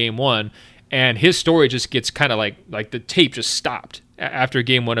up in game one, and his story just gets kind of like the tape just stopped after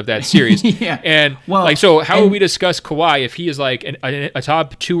game one of that series. Yeah. And how would we discuss Kawhi if he is a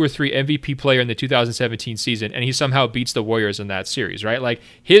top 2 or 3 MVP player in the 2017 season and he somehow beats the Warriors in that series, right?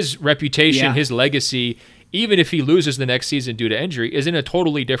 His reputation, his legacy, even if he loses the next season due to injury, is in a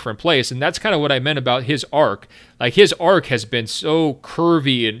totally different place. And that's kind of what I meant about his arc. His arc has been so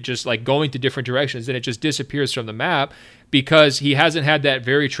curvy and just going to different directions, and it just disappears from the map because he hasn't had that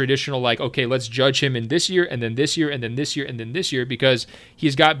very traditional, okay, let's judge him in this year, and then this year, and then this year, and then this year, because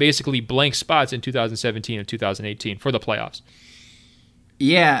he's got basically blank spots in 2017 and 2018 for the playoffs.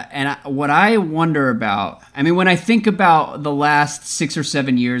 Yeah, and what I wonder about, when I think about the last 6 or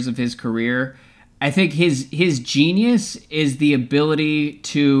 7 years of his career, I think his genius is the ability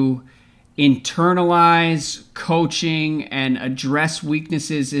to internalize coaching and address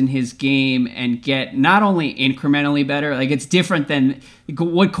weaknesses in his game and get not only incrementally better, it's different than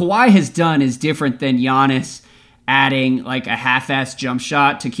what Kawhi has done is different than Giannis adding a half-assed jump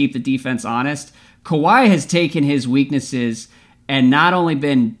shot to keep the defense honest. Kawhi has taken his weaknesses and not only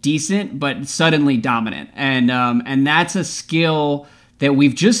been decent, but suddenly dominant. And that's a skill that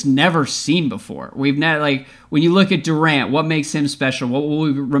we've just never seen before. We've never, when you look at Durant, what makes him special? What will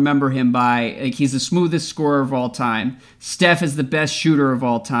we remember him by? He's the smoothest scorer of all time. Steph is the best shooter of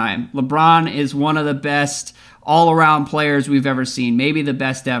all time. LeBron is one of the best all-around players we've ever seen, maybe the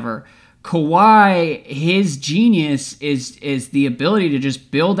best ever. Kawhi, his genius is the ability to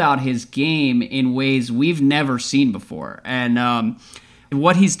just build out his game in ways we've never seen before. And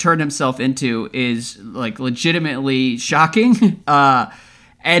what he's turned himself into is legitimately shocking.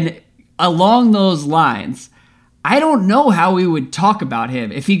 And along those lines, I don't know how we would talk about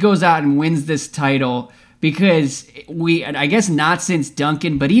him if he goes out and wins this title, because I guess not since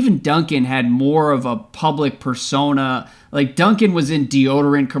Duncan, but even Duncan had more of a public persona. Duncan was in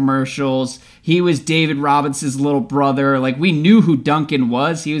deodorant commercials. He was David Robinson's little brother. We knew who Duncan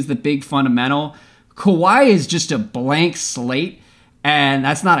was. He was the big fundamental. Kawhi is just a blank slate. And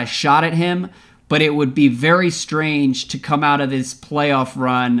that's not a shot at him, but it would be very strange to come out of this playoff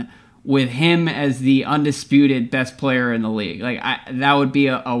run with him as the undisputed best player in the league. That would be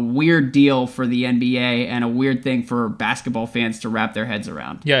a weird deal for the NBA and a weird thing for basketball fans to wrap their heads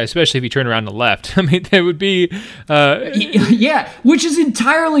around. Yeah, especially if you turn around and left. That would be... Yeah, which is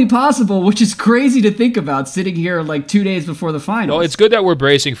entirely possible, which is crazy to think about sitting here 2 days before the finals. Well, it's good that we're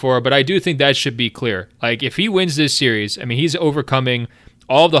bracing for it, but I do think that should be clear. If he wins this series, he's overcoming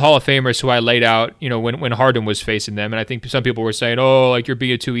all of the Hall of Famers who I laid out, when Harden was facing them. And I think some people were saying, you're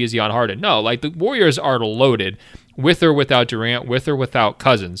being too easy on Harden. No, the Warriors are loaded with or without Durant, with or without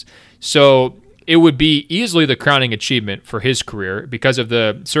Cousins. So it would be easily the crowning achievement for his career because of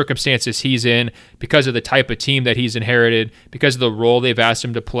the circumstances he's in, because of the type of team that he's inherited, because of the role they've asked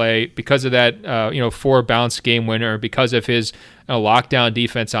him to play, because of that, 4-bounce game winner, because of his lockdown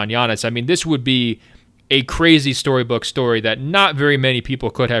defense on Giannis. This would be a crazy storybook story that not very many people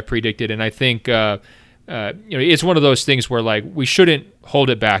could have predicted. And I think, it's one of those things where we shouldn't hold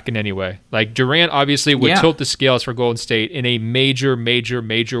it back in any way. Durant obviously would tilt the scales for Golden State in a major, major,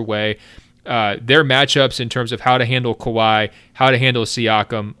 major way. their matchups in terms of how to handle Kawhi, how to handle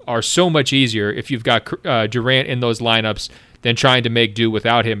Siakam are so much easier if you've got Durant in those lineups than trying to make do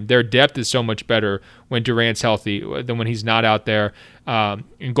without him. Their depth is so much better when Durant's healthy than when he's not out there.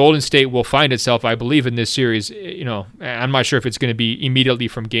 And Golden State will find itself, I believe, in this series. I'm not sure if it's going to be immediately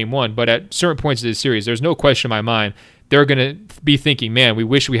from game one, but at certain points of this series, there's no question in my mind they're going to be thinking, man, we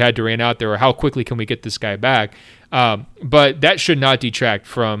wish we had Durant out there, or how quickly can we get this guy back? But that should not detract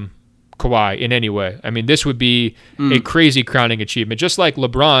from Kawhi in any way. I mean, this would be a crazy crowning achievement, just like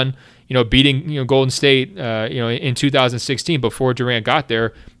LeBron, beating Golden State, in 2016 before Durant got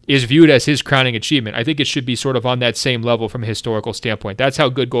there, is viewed as his crowning achievement. I think it should be sort of on that same level from a historical standpoint. That's how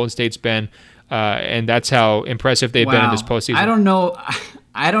good Golden State's been, and that's how impressive they've been in this postseason. I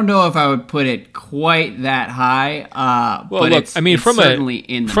don't know if I would put it quite that high. Well, but look,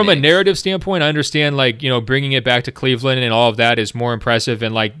 it's from a narrative standpoint, I understand bringing it back to Cleveland and all of that is more impressive,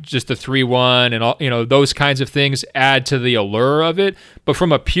 and just the 3-1 and all those kinds of things add to the allure of it. But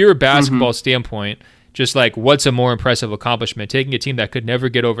from a pure basketball standpoint, just what's a more impressive accomplishment? Taking a team that could never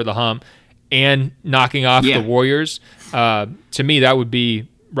get over the hump and knocking off the Warriors, to me that would be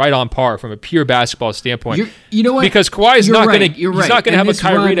right on par from a pure basketball standpoint. You know what? Because Kawhi's not going to have a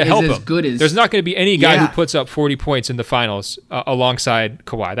Kyrie to help him. There's not going to be any guy who puts up 40 points in the finals alongside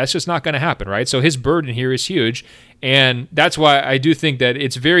Kawhi. That's just not going to happen, right? So his burden here is huge, and that's why I do think that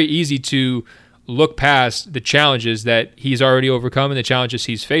it's very easy to look past the challenges that he's already overcome and the challenges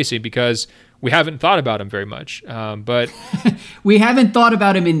he's facing, because we haven't thought about him very much. But we haven't thought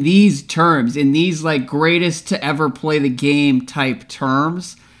about him in these terms, in these greatest to ever play the game type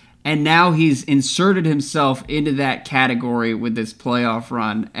terms. And now he's inserted himself into that category with this playoff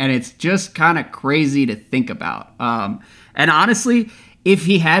run. And it's just kind of crazy to think about. And honestly, if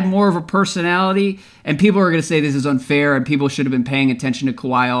he had more of a personality, and people are going to say this is unfair and people should have been paying attention to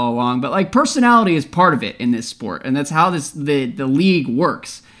Kawhi all along, but personality is part of it in this sport. And that's how the league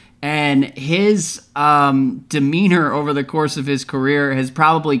works. And his demeanor over the course of his career has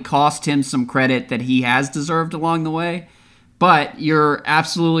probably cost him some credit that he has deserved along the way. But you're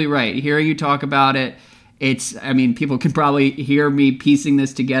absolutely right. Hearing you talk about it, people can probably hear me piecing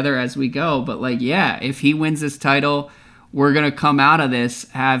this together as we go. But if he wins this title, we're going to come out of this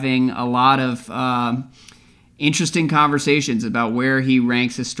having a lot of interesting conversations about where he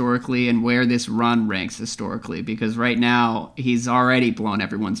ranks historically and where this run ranks historically, because right now he's already blown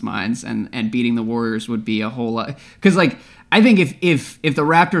everyone's minds, and beating the Warriors would be a whole lot. Because I think if the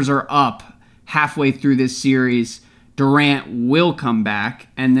Raptors are up halfway through this series, Durant will come back,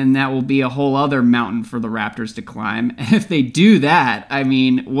 and then that will be a whole other mountain for the Raptors to climb. And if they do that,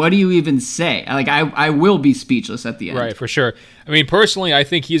 what do you even say? I will be speechless at the end. Right, for sure. Personally, I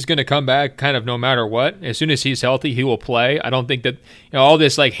think he's going to come back kind of no matter what. As soon as he's healthy, he will play. I don't think that all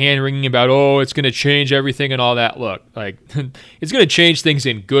this hand-wringing about, it's going to change everything and all that. Look, it's going to change things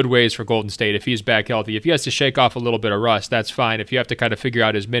in good ways for Golden State if he's back healthy. If he has to shake off a little bit of rust, that's fine. If you have to kind of figure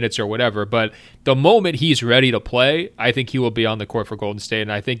out his minutes or whatever. But the moment he's ready to play, I think he will be on the court for Golden State.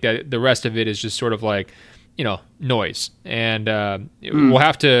 And I think that the rest of it is just sort of noise. And we'll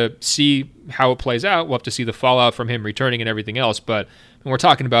have to see how it plays out. We'll have to see the fallout from him returning and everything else. But when we're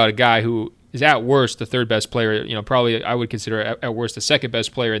talking about a guy who is at worst the third best player, probably I would consider at worst the second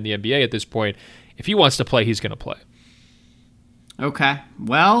best player in the NBA at this point. If he wants to play, he's going to play. Okay.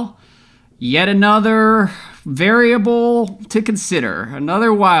 Well, yet another variable to consider.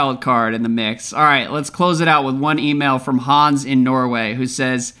 Another wild card in the mix. All right, let's close it out with one email from Hans in Norway, who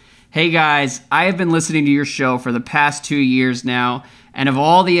says, "Hey guys, I have been listening to your show for the past 2 years now, and of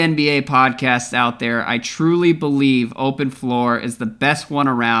all the NBA podcasts out there, I truly believe Open Floor is the best one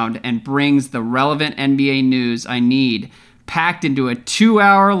around and brings the relevant NBA news I need, packed into a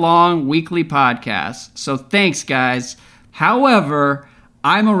 2-hour-long weekly podcast. So thanks, guys. However,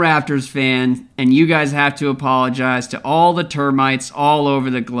 I'm a Raptors fan, and you guys have to apologize to all the termites all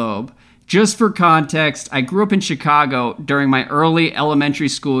over the globe. Just for context, I grew up in Chicago during my early elementary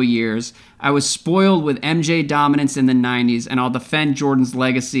school years. I was spoiled with MJ dominance in the 90s, and I'll defend Jordan's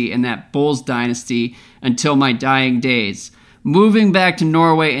legacy in that Bulls dynasty until my dying days. Moving back to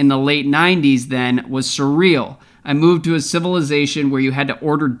Norway in the late 90s then was surreal. I moved to a civilization where you had to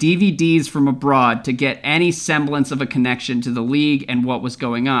order DVDs from abroad to get any semblance of a connection to the league and what was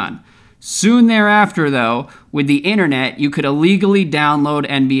going on. Soon thereafter, though, with the internet, you could illegally download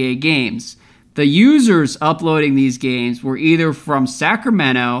NBA games. The users uploading these games were either from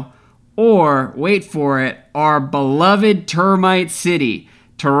Sacramento or, wait for it, our beloved termite city,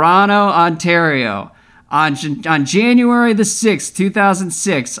 Toronto, Ontario. On January the 6th,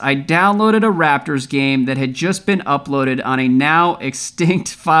 2006, I downloaded a Raptors game that had just been uploaded on a now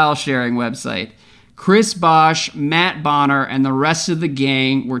extinct file sharing website. Chris Bosh, Matt Bonner, and the rest of the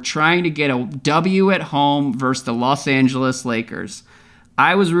gang were trying to get a W at home versus the Los Angeles Lakers.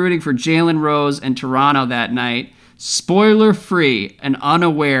 I was rooting for Jalen Rose and Toronto that night, spoiler-free and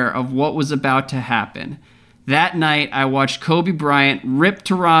unaware of what was about to happen. That night, I watched Kobe Bryant rip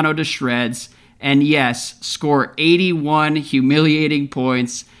Toronto to shreds, and yes, score 81 humiliating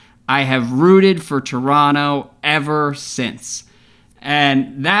points. I have rooted for Toronto ever since.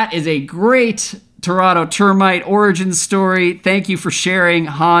 And that is a great Toronto Termite origin story. Thank you for sharing,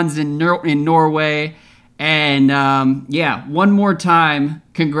 Hans in Norway. And one more time,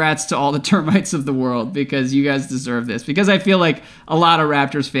 congrats to all the Termites of the world, because you guys deserve this. Because I feel like a lot of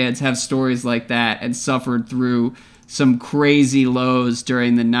Raptors fans have stories like that and suffered through some crazy lows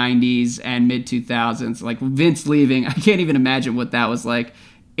during the 90s and mid-2000s. Like Vince leaving, I can't even imagine what that was like.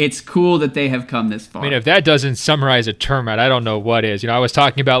 It's cool that they have come this far. I mean, if that doesn't summarize a termite, I don't know what is. I was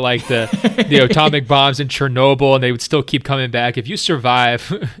talking about like the atomic bombs in Chernobyl, and they would still keep coming back. If you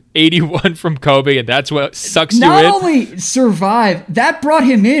survive 81 from Kobe, and that's what sucks you in. Not only survive, that brought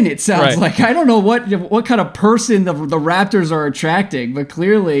him in, it sounds like. I don't know what kind of person the Raptors are attracting, but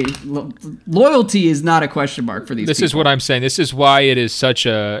clearly loyalty is not a question mark for these people. This is what I'm saying. This is why it is such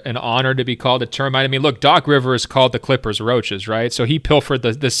an honor to be called a termite. I mean, look, Doc Rivers called the Clippers roaches, right? So he pilfered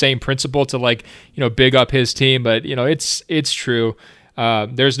the same principle to big up his team, but it's true.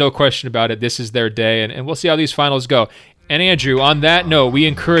 There's no question about it. This is their day, and we'll see how these finals go. And Andrew, on that note, we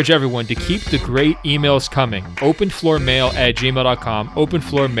encourage everyone to keep the great emails coming. openfloormail@gmail.com,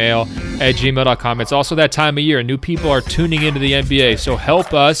 openfloormail@gmail.com. It's also that time of year. New people are tuning into the NBA, so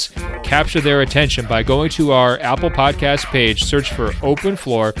help us capture their attention by going to our Apple Podcast page, search for Open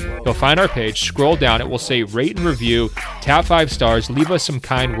Floor. You'll find our page, scroll down, it will say rate and review, tap 5 stars, leave us some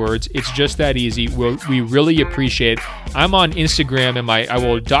kind words. It's just that easy. We really appreciate it. I'm on Instagram, and I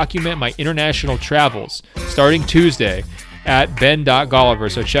will document my international travels starting Tuesday at ben.golliver,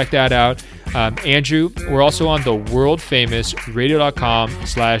 so check that out. Andrew, we're also on the world famous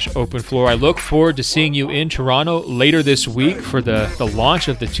radio.com/openfloor. I look forward to seeing you in Toronto later this week for the launch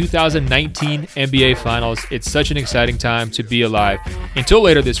of the 2019 NBA Finals. It's such an exciting time to be alive. Until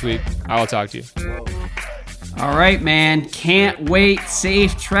later this week, I will talk to you. All right, man. Can't wait.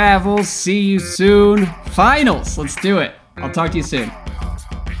 Safe travels. See you soon. Finals. Let's do it. I'll talk to you soon.